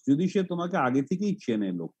and trusts। যদি সে তোমাকে আগে থেকেই চেনে,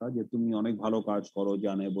 লোকটা যে তুমি অনেক ভালো কাজ করো,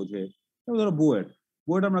 জানে বোঝে, ধরো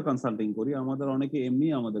বুয়েট আমরা কনসাল্টিং করি, আমাদের অনেকে এমনি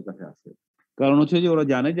আমাদের কাছে আসে, কারণ হচ্ছে যে ওরা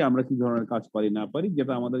জানে যে আমরা কি ধরনের কাজ পারি না পারি,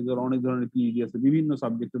 যেটা আমাদের অনেক ধরনের পিএইচডি আছে, বিভিন্ন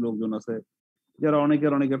সাবজেক্টের লোকজন আছে যারা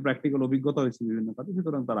অনেকের প্র্যাকটিক্যাল অভিজ্ঞতা হয়েছে বিভিন্ন কাজে,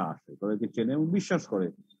 সুতরাং তারা আসে, তাদেরকে চেনে এবং বিশ্বাস করে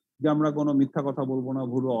যে আমরা কোনো মিথ্যা কথা বলবো না,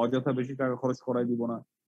 ভুল অযথা বেশি টাকা খরচ করাই দিব না।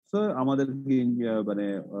 সো আমাদেরকে মানে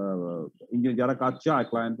যারা কাজ চায়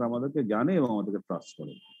ক্লায়েন্টরা আমাদেরকে জানে এবং আমাদেরকে ট্রাস্ট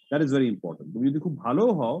করে। That is very important. তুমি যদি খুব ভালো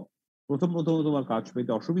হও, প্রথম তোমার কাজ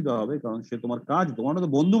পেতে অসুবিধা হবে, কারণ সে তোমার কাজ, তোমার তো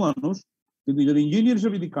বন্ধু মানুষ, কিন্তু যদি ইঞ্জিনিয়ার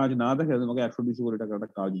হিসেবে যদি কাজ না দেখে তোমাকে 100-200 কোটি টাকা একটা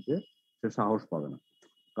কাজ দিতে, সে সাহস পাবে না,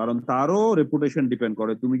 কারণ তারও রেপুটেশন ডিপেন্ড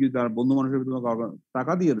করে। তুমি যদি তার বন্ধু মানুষ হিসেবে তোমাকে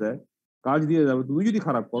টাকা দিয়ে দেয়, কাজ দিয়ে যাবে, তুমি যদি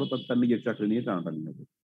খারাপ করো তার নিজের চাকরি নিয়ে টানাটানি হবে।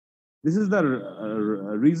 This is the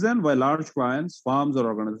reason why large clients, firms or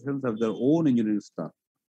organizations have their own engineering staff.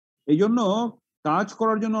 এই জন্য কাজ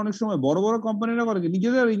করার জন্য অনেক সময় বড় বড় কোম্পানিরা করে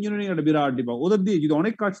নিজেদের ইঞ্জিনিয়ারিং একটা বিরাট ডিপার্টমেন্ট, ওদের দিয়ে যদি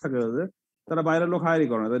অনেক কাজ থাকে তাদের, তারা বাইরের লোক হায়ারই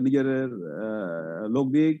করে না, তাদের নিজেদের লোক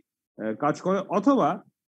দিয়ে কাজ করে, অথবা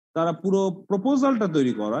তারা পুরো প্রপোজালটা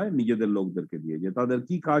তৈরি করায় নিজেদের লোকদেরকে দিয়ে, যে তাদের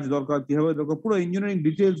কি কাজ দরকার, কিভাবে দরকার, পুরো ইঞ্জিনিয়ারিং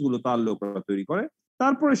ডিটেলস গুলো তার লোকরা তৈরি করে।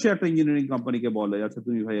 তারপরে সে একটা ইঞ্জিনিয়ারিং কোম্পানিকে বলে, আচ্ছা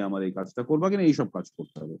তুমি ভাই আমার এই কাজটা করবা কিনা, এইসব কাজ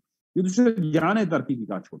করতে হবে, কিন্তু সে জানে তার কি কি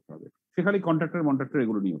কাজ করতে হবে, সে খালি কন্ট্রাক্টর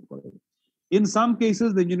এগুলো নিয়োগ করে। In some cases,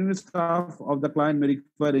 the engineering staff of the client may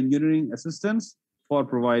require engineering assistance for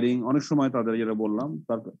providing, অনেক সময় তাদের যেটা বললাম,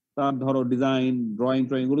 তার ধরো ডিজাইন,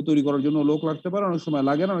 ড্রয়িং গুলো তৈরি করার জন্য লোক লাগতে পারে, অনেক সময়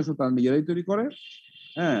লাগে না, অনেক সময় তারা নিজেরাই তৈরি করে।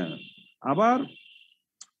 হ্যাঁ, আবার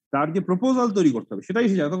তার যে প্রপোজাল তৈরি করতে হবে সেটাই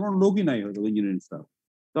সে জানে, তখন লোকই নাই হয়তো ইঞ্জিনিয়ারিং স্টাফ,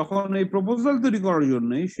 তখন এই প্রপোজাল তৈরি করার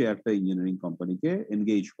জন্যই সে একটা ইঞ্জিনিয়ারিং কোম্পানিকে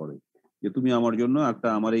এনগেজ করে, যে তুমি আমার জন্য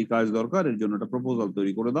আমার এই কাজ দরকার, এর জন্য একটা প্রপোজাল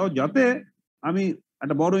তৈরি করে দাও, যাতে আমি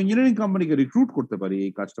একটা বড় ইঞ্জিনিয়ারিং কোম্পানিকে রিক্রুট করতে পারি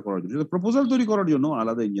এই কাজটা করার জন্য। প্রপোজাল তৈরি করার জন্য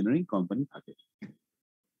আলাদা ইঞ্জিনিয়ারিং কোম্পানি থাকে।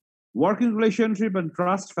 Working relationship and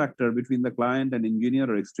trust factor between the client and engineer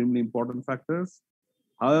are extremely important factors.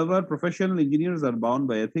 However, professional engineers are bound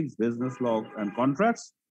by ethics, business law, and contracts,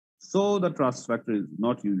 so the trust factor is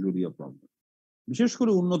not usually a problem. বিশেষ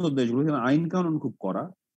করে উন্নত দেশগুলো এখানে আইন কানুন খুব করা,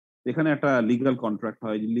 এখানে একটা লিগ্যাল কন্ট্রাক্ট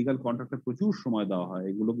হয়, লিগ্যাল কন্ট্রাক্টে প্রচুর সময় দেওয়া হয়,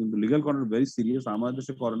 এগুলো কিন্তু লিগ্যাল কন্ট্রাক্ট ভেরি সিরিয়াস, আমাদের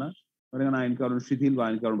দেশে করে না, এখানে আইন কানুন শিথিল বা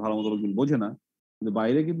আইন কানুন ভালো মতো লোকজন বোঝে না, কিন্তু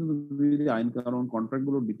বাইরে কিন্তু তুমি যদি আইন কানুন কন্ট্রাক্ট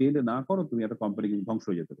গুলো ডিটেইলে না করো, তুমি একটা কোম্পানি কিন্তু ধ্বংস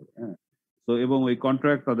হয়ে যেতে পারে। হ্যাঁ, তো এবং ওই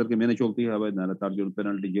কন্ট্রাক্ট তাদেরকে মেনে চলতেই হবে, নাহলে তার জন্য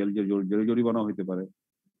পেনাল্টি, জেল জরিমানা হইতে পারে।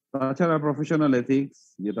 তাছাড়া প্রফেশনাল এথিক্স,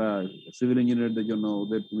 যেটা সিভিল ইঞ্জিনিয়ারদের জন্য,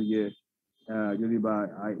 ওদের তুমি যে যদি বা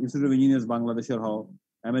ইনস্টিটিউট অফ ইঞ্জিনিয়ার্স বাংলাদেশের হও,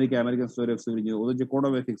 American society of civil engineer, ওদের যে কোড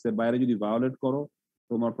অফ এথিক্স এর বাইরে যদি ভায়োলেট করো,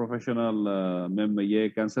 তোমার প্রফেশনাল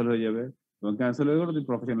ক্যান্সেল হয়ে যাবে, এবং ক্যান্সেল হয়ে গেলে তুমি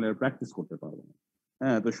প্রফেশনাল প্র্যাকটিস করতে পারবে না।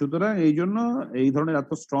 হ্যাঁ, তো সুতরাং এই জন্য এই ধরনের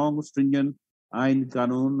এত স্ট্রং স্ট্রিনজেন্ট আইন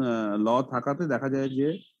কানুন ল থাকাতে দেখা যায় যে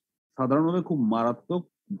সাধারণভাবে খুব মারাত্মক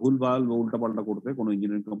ভুলভাল বা উল্টাপাল্টা করতে কোনো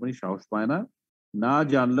ইঞ্জিনিয়ারিং কোম্পানি সাহস পায় না। না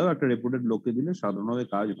জানলেও একটা রেপুটেড লোককে দিলে সাধারণভাবে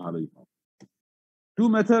কাজ ভালোই হয়। Two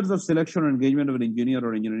methods of selection or engagement of an engineer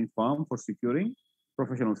or engineering firm for securing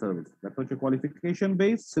professional service. That হচ্ছে qualification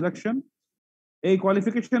based selection. এই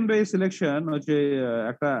qualification based selection হচ্ছে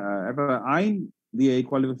একটা আইন দিয়ে এই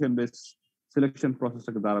qualification based selection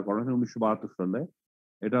প্রসেসটাকে দাঁড়া করানো হয়েছে 1972 সালে।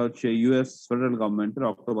 এটা হচ্ছে ইউএস ফেডারেল গভর্নমেন্টের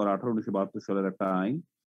অক্টোবর 18, 1972 সালের একটা আইন।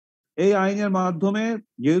 এই আইনের মাধ্যমে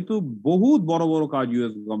যেহেতু বহুত বড় বড় কাজ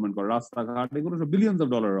ইউএস গভর্নমেন্ট করে, রাস্তাঘাট, এগুলো সব বিলিয়ন্স অফ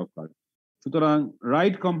ডলার অফ কাজ, সুতরাং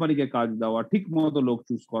রাইট কোম্পানিকে কাজ দেওয়া, ঠিক মতো লোক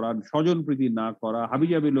চুজ করা, স্বজন প্রীতি না করা,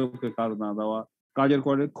 হাবিজাবি লোককে কাজ না দেওয়া, কাজের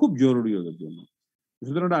করে খুব জরুরি ওদের জন্য।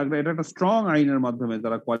 সুতরাং এটা একটা স্ট্রং আইনের মাধ্যমে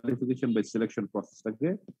তারা কোয়ালিফিকেশন বেস সিলেকশন প্রসেসটাকে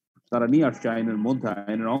তারা নিয়ে আসছে আইনের মধ্যে,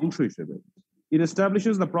 আইনের অংশ হিসেবে। It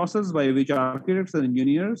establishes the process by which architects and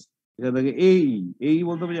engineers, এটা থেকে এই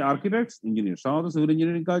বলতে হবে যে আর্কিটেক্টস ইঞ্জিনিয়ার, সাধারণত সিভিল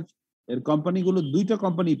ইঞ্জিনিয়ারিং কাজ এর কোম্পানিগুলো দুইটা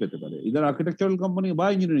কোম্পানি পেতে পারে, ইদার আর্কিটেকচারাল কোম্পানি বা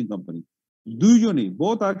ইঞ্জিনিয়ারিং কোম্পানি, দুইজনই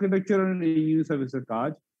বোথ আর্কিটেকচার এন্ড ইঞ্জিনিয়ারিং সার্ভিসের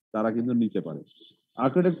কাজ তারা কিন্তু নিতে পারে।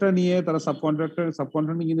 আর্কিটেক্টরা নিয়ে তারা সাবকন্ট্রাক্টর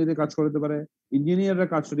ইঞ্জিনিয়ারের কাজ করতে পারে, ইঞ্জিনিয়াররা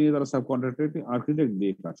কাজ নিয়ে তারা সাবকন্ট্রাক্টর আর্কিটেক্ট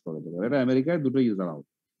দিয়ে কাজ করতে পারে। এটা আমেরিকায় দুটোই use out.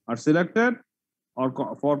 Are selected or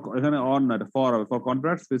for এখানে on not for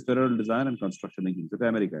contracts with federal design and construction engineers, এটা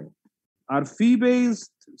আমেরিকায়। আর ফি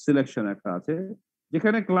বেসড সিলেকশন একটা আছে,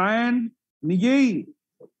 যেখানে ক্লায়েন্ট নিজেই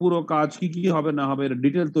পুরো কাজ কি কি হবে না হবে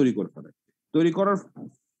ডিটেল তৈরি করে ফেলে, তৈরি করার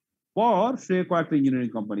পর সে কয়েকটা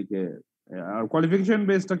ইঞ্জিনিয়ারিং কোম্পানিকে, আর কোয়ালিফিকেশন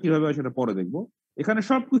বেসটা কিভাবে হয় সেটা পরে দেখবো। এখানে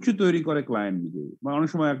সবকিছু তৈরি করে ক্লায়েন্ট নিজেই, বা অনেক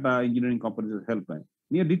সময় একটা ইঞ্জিনিয়ারিং কোম্পানির হেল্প নেয়,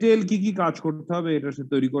 নিয়ে ডিটেল কি কি কাজ করতে হবে এটা সে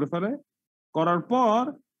তৈরি করে ফেলে। করার পর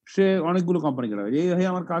সে অনেকগুলো কোম্পানিকে রাখে, এই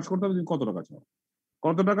আমার কাজ করতে হবে, তুমি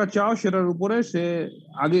কত টাকা চাও সেটার উপরে সে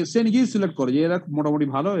আগে সে নিজেই সিলেক্ট করে যে এরা মোটামুটি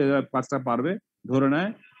ভালো, এরা কাজটা পারবে ধরে নেয়,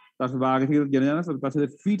 তার সাথে আগে থেকে জেনে জানা, তার সাথে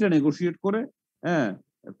ফিটা নেগোসিয়েট করে, হ্যাঁ,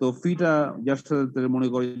 তো ফিটা যার সাথে মনে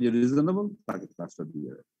করে যে রিজনেবল তাকে কাজটা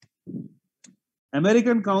দিয়ে দেয়।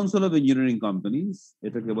 American council of engineering companies,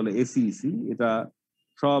 এটাকে বলে এসিইসি, এটা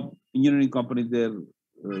সব ইঞ্জিনিয়ারিং কোম্পানিদের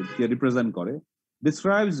কে রিপ্রেজেন্ট করে,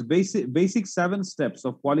 describes basic 7 steps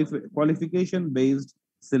of qualification based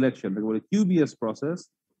selection, like QBS process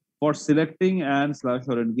for selecting and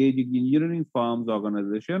 / or engaging engineering firms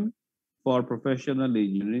organization for professional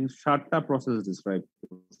engineering. 7টা process describe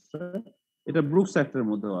করছে, এটা ব্রুকস অ্যাক্টের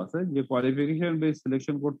মধ্যে আছে যে কোয়ালিফিকেশন বেস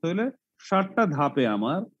সিলেকশন করতে হলে 7টা ধাপে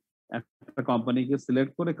আমার একটা কোম্পানিকে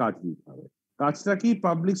সিলেক্ট করে কাজ দিতে হবে। কাজটা কি?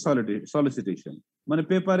 পাবলিক সলিসিটেশন, মানে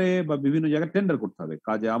পেপারে বা বিভিন্ন জায়গায় টেন্ডার করতে হবে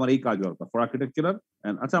কাজে, আমার এই কাজ দরকার ফর আর্কিটেকচারাল।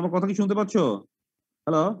 আচ্ছা, আমার কথা কি শুনতে পাচ্ছ?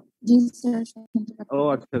 হ্যালো? জি স্যার, ও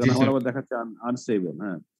আচ্ছা, আমার আবার দেখাচ্ছে আনস্টেবল।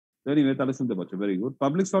 হ্যাঁ, এনিওয়ে তাহলে শুনতে পাচ্ছ, very good.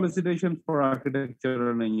 Public সলিসিটেশন for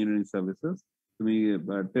architectural engineering services, তুমি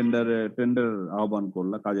টেন্ডার আহ্বান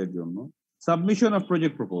করলা কাজের জন্য। Submission of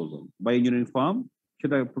project proposal by engineering farm,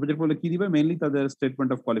 সেটা প্রজেক্ট বলে কি দিবে? মেইনলি তাদের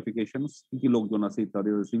স্টেটমেন্ট অফ কোয়ালিফিকেশন, কি কি লোকজন আছে ইত্যাদি,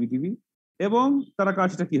 সিভিটিভি, এবং তারা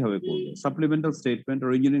কাজটা কিভাবে করবে। Supplemental statement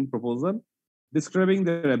or engineering proposal describing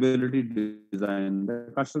there ability design,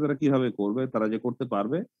 কাজটা তারা কিভাবে করবে, তারা যে করতে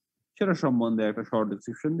পারবে সেটা সম্বন্ধে একটা শর্ট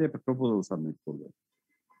ডিসক্রিপশন দিয়ে একটা প্রপোজাল সাবমিট করবে।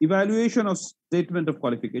 Evaluation of statement of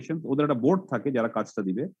qualification, ওদের একটা বোর্ড থাকে যারা কাজটা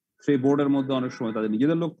দিবে, সেই বোর্ডের মধ্যে অনেক সময় তাদের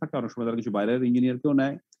নিজেদের লোক থাকে, অনেক সময় তারা কিছু বাইরের ইঞ্জিনিয়ারকেও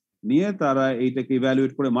নেয়, নিয়ে তারা এইটাকে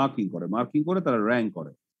ইভ্যালুয়েট করে মার্কিং করে তারা র্যাঙ্ক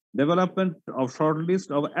করে। Development of short list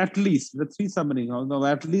of at least 3 submitting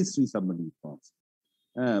forms,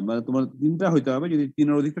 হ্যাঁ, মানে তোমার 3টা হইতে হবে, যদি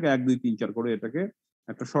 3-এর অধিক থাকে 1, 2, 3, 4 করে এটাকে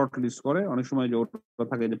একটা শর্ট লিস্ট করে। অনেক সময় যে ওটা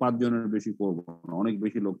থাকে যে 5 জনের বেশি করবো না, অনেক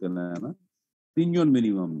বেশি লোককে নেয় না, 3 জন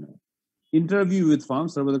মিনিমাম নেয়। ইন্টারভিউ উইথ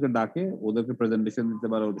ফার্মস, ওদেরকে ডাকে, ওদেরকে প্রেজেন্টেশন দিতে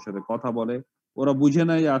পারে, ওদের সাথে কথা বলে, ওরা বুঝে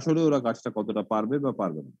নেয় যে আসলে ওরা কাজটা কতটা পারবে বা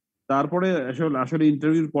পারবে না। তারপরে আসলে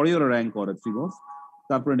ইন্টারভিউর পরেই ওরা র্যাঙ্ক করে 3 মাস,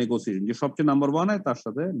 তারপরে নেগোসিয়েশন, যে সবচেয়ে নাম্বার 1 হয় তার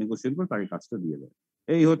সাথে নেগোসিয়েট করে তাকে কাজটা দিয়ে দেয়।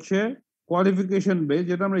 এই হচ্ছে কোয়ালিফিকেশন বেস,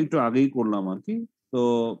 যেটা আমরা একটু আগেই করলাম আর কি। তো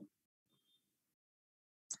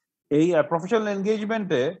এই প্রফেশনাল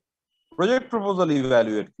এনগেজমেন্টে প্রজেক্ট প্রপোজাল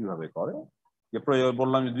ইভ্যালুয়েট কিভাবে করে, যে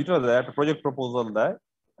বললাম যে 2টা দেয়, একটা প্রজেক্ট প্রপোজাল দেয়,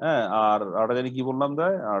 হ্যাঁ, আর একটা জানি কি বললাম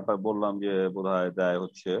দেয়, আরটা বললাম যে বোধহয় দেয়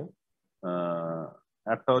হচ্ছে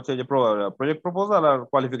একটা হচ্ছে যে project proposal R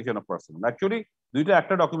qualification of person. Actually 2টা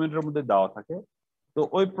একটা ডকুমেন্টের মধ্যে দেওয়া থাকে। তো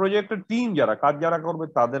ওই প্রজেক্টের টিম যারা করবে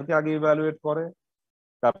তাদেরকে আগে ইভ্যালুয়েট করে,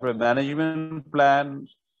 তারপরে ম্যানেজমেন্ট প্ল্যান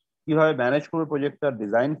কিভাবে ম্যানেজ করবে, প্রজেক্টটা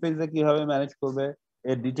ডিজাইন ফেজে কিভাবে ম্যানেজ করবে,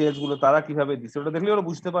 এর ডিটেলস গুলো তারা কিভাবে দিচ্ছে ওটা দেখলে ওরা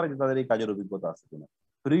বুঝতে পারে যে তাদের এই কাজের অভিজ্ঞতা আছে কিনা,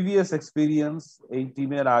 প্রিভিয়াস এক্সপিরিয়েন্স, এই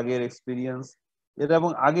টিমের আগের এক্সপিরিয়েন্স এটা।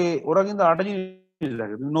 এবং আগে ওরা কিন্তু আরেকটা জিনিস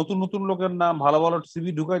দেখে, নতুন নতুন লোকের নাম ভালো ভালো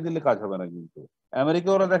সিভি ঢুকাই দিলে কাজ হবে না। কিন্তু আমেরিকা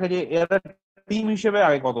ওরা দেখে যে এরা টিম হিসেবে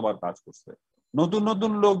আগে কতবার কাজ করছে। নতুন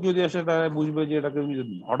নতুন লোক যদি আসে তারা বুঝবে যে এটাকে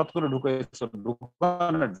হঠাৎ করে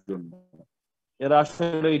ঢুকানোর জন্য, এরা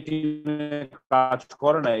আসলে এই টিমে কাজ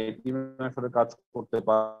করে না, এই টিমে আসলে কাজ করতে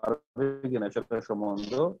পারবে কিনা সেটা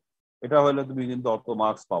সম্বন্ধ, এটা হলে তুমি কিন্তু অত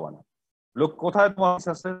মার্কস পাবা না। লোক কোথায় তোমার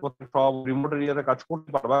আছে, সব রিমোট এরিয়াতে কাজ করতে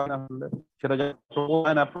পারবা না, সেটা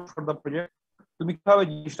প্রজেক্ট তুমি কিভাবে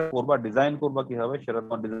জিনিসটা করবা, ডিজাইন করবা কিভাবে, সেটা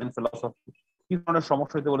তোমার ডিজাইন ফিলসফি, কি ধরনের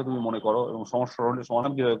সমস্যা হতে বলে তুমি মনে করো, এবং সমস্যা হলে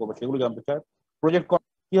সমাধান কিভাবে করবে সেগুলো জানতে চায়। প্রজেক্ট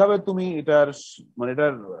কিভাবে তুমি এটার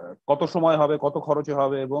এটার কত সময় হবে, কত খরচে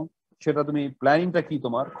হবে, এবং সেটা তুমি প্ল্যানিংটা কি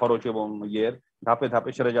তোমার খরচ এবং ইয়ের ধাপে ধাপে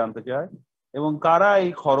সেটা জানতে চায়। এবং কারা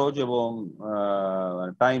এই খরচ এবং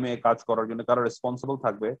টাইমে কাজ করার জন্য কারা রেসপন্সিবল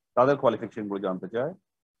থাকবে, তাদের কোয়ালিফিকেশন গুলো জানতে চায়।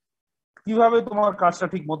 কিভাবে তোমার কাজটা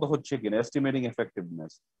ঠিক মতো হচ্ছে কিনা, এস্টিমেটিং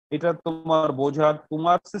এফেক্টিভনেস, এটা তোমার বোঝার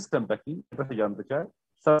তোমার সিস্টেমটা কি এটা জানতে চায়।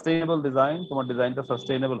 সাস্টেইনেবল ডিজাইন, তোমার ডিজাইনটা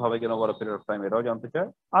সাস্টেইনেবল হবে কিনা ওভার পিরিয়ড অফ টাইম, এটাও জানতে চায়।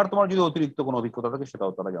 আর তোমার যদি অতিরিক্ত কোনো অভিজ্ঞতা থাকে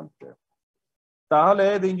সেটাও তারা জানতে চায়। তাহলে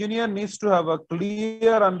the engineer needs to have a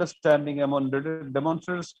clear understanding among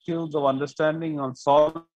demonstrated skills of understanding on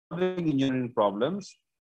solving engineering problems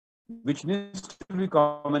which needs to be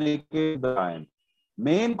communicated to the client.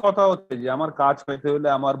 Main কথা হচ্ছে যে আমার কাজ পেতে হলে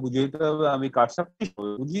আমার বুঝতে হবে আমি কাজটা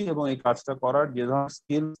বুঝি, এবং এই কাজটা করার যে ধরনের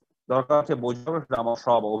স্কিল দরকার আছে বোঝাবে, সেটা আমার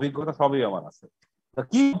সব অভিজ্ঞতা সবই আমার আছে।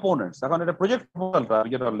 কি কম্পোনেন্টস, এখন এটা প্রজেক্ট প্রপোজালটা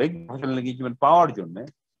যেটা লিখেছিলেন পাওয়ার জন্য,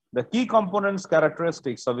 the key components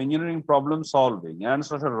characteristics of engineering problem solving and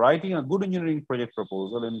social writing a good engineering project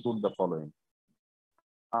proposal include the following.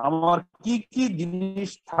 আমার কি কি জিনিস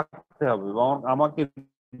থাকতে হবে এবং আমাকে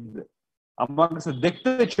আমার কাছে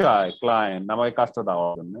দেখতে চায় ক্লায়েন্ট আমাকে কাজটা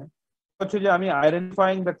দেওয়ার জন্য, হচ্ছে যে আমি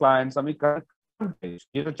আইডেন্টিফাইং দ্য ক্লায়েন্টস, আমি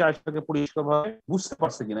যেটা চাই সেটাকে পরিষ্কারভাবে বুঝতে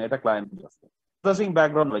পারছি কিনা এটা ক্লায়েন্ট আছে,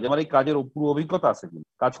 ব্যাকগ্রাউন্ড নলেজ, আমার এই কাজের পুরো অভিজ্ঞতা আছে কিনা,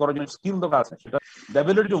 কাজ করার জন্য স্কিল তো আছে, সেটা the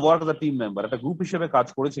ability to work as a team member, একটা গ্রুপ হিসেবে কাজ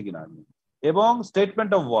করেছে কিনা আমি, এবং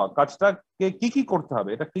স্টেটমেন্ট অফ ওয়ার্ক, কাজটাকে কি কি করতে হবে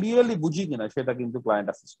এটা ক্লিয়ারলি বুঝি কিনা সেটা কিন্তু ক্লায়েন্ট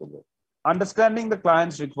অ্যাসেস করবে। Understanding the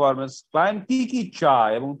clients requirements, client কি কি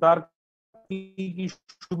চায় এবং তার কি কি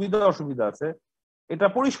সুবিধা অসুবিধা আছে এটা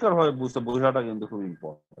পরিষ্কারভাবে বোঝাটা কিন্তু খুব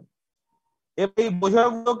ইম্পর্টেন্ট। এই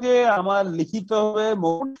বোঝাগুলোকে আমার লিখিত হবে,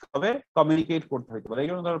 মৌখিকভাবে কমিউনিকেট করতে হতে পারে। এই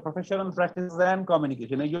জন্য ধরো প্রফেশনাল প্র্যাকটিস এন্ড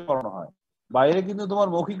কমিউনিকেশন এই জন্য করানো হয়। বাইরে কিন্তু তোমার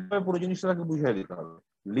মৌখিকভাবে পুরো জিনিসটাকে বুঝিয়ে দিতে হবে,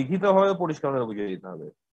 লিখিতভাবে পরিষ্কারভাবে বুঝিয়ে দিতে হবে।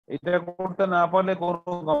 এটা করতে না পারলে কোনো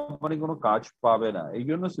কোম্পানি কোনো কাজ পাবে না। এই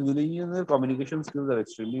জন্য সিভিল ইঞ্জিনিয়ারদের communication skills are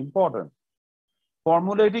extremely important.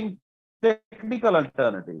 Formulating technical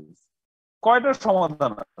alternatives, কয়টা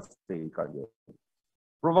সমাধান আছে এই কাজে,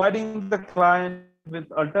 providing the client with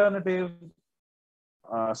alternative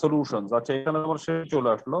solutions. আচ্ছা, এখানে আমার শেষ চলে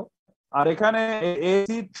আসলো। আর এখানে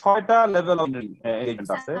এসি 6টা লেভেল অফ এনগেজমেন্ট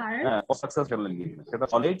আছে ফর সাকসেসফুল এনগেজমেন্ট, সেটা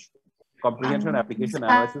knowledge, comprehension, application,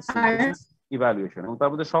 analysis, synthesis, evaluation. এবং তার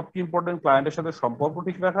মধ্যে সবচেয়ে ইম্পর্টেন্ট ক্লায়েন্টের সাথে সম্পর্ক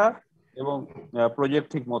ঠিক রাখা এবং প্রজেক্ট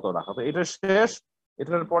ঠিক মতো রাখা। তো এটা শেষ,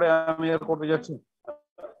 এটার পরে আমি আর করতে যাচ্ছি।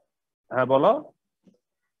 হ্যাঁ বলো,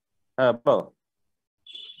 হ্যাঁ বলো।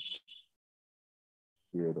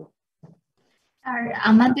 আর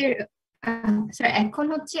আমাদের স্যার এখন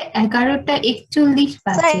হচ্ছে 11:41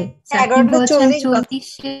 বাজে, স্যার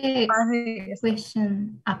 11:40-এ কোয়েশ্চেন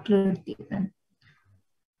আপলোড দিবেন।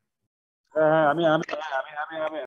 হ্যাঁ আমি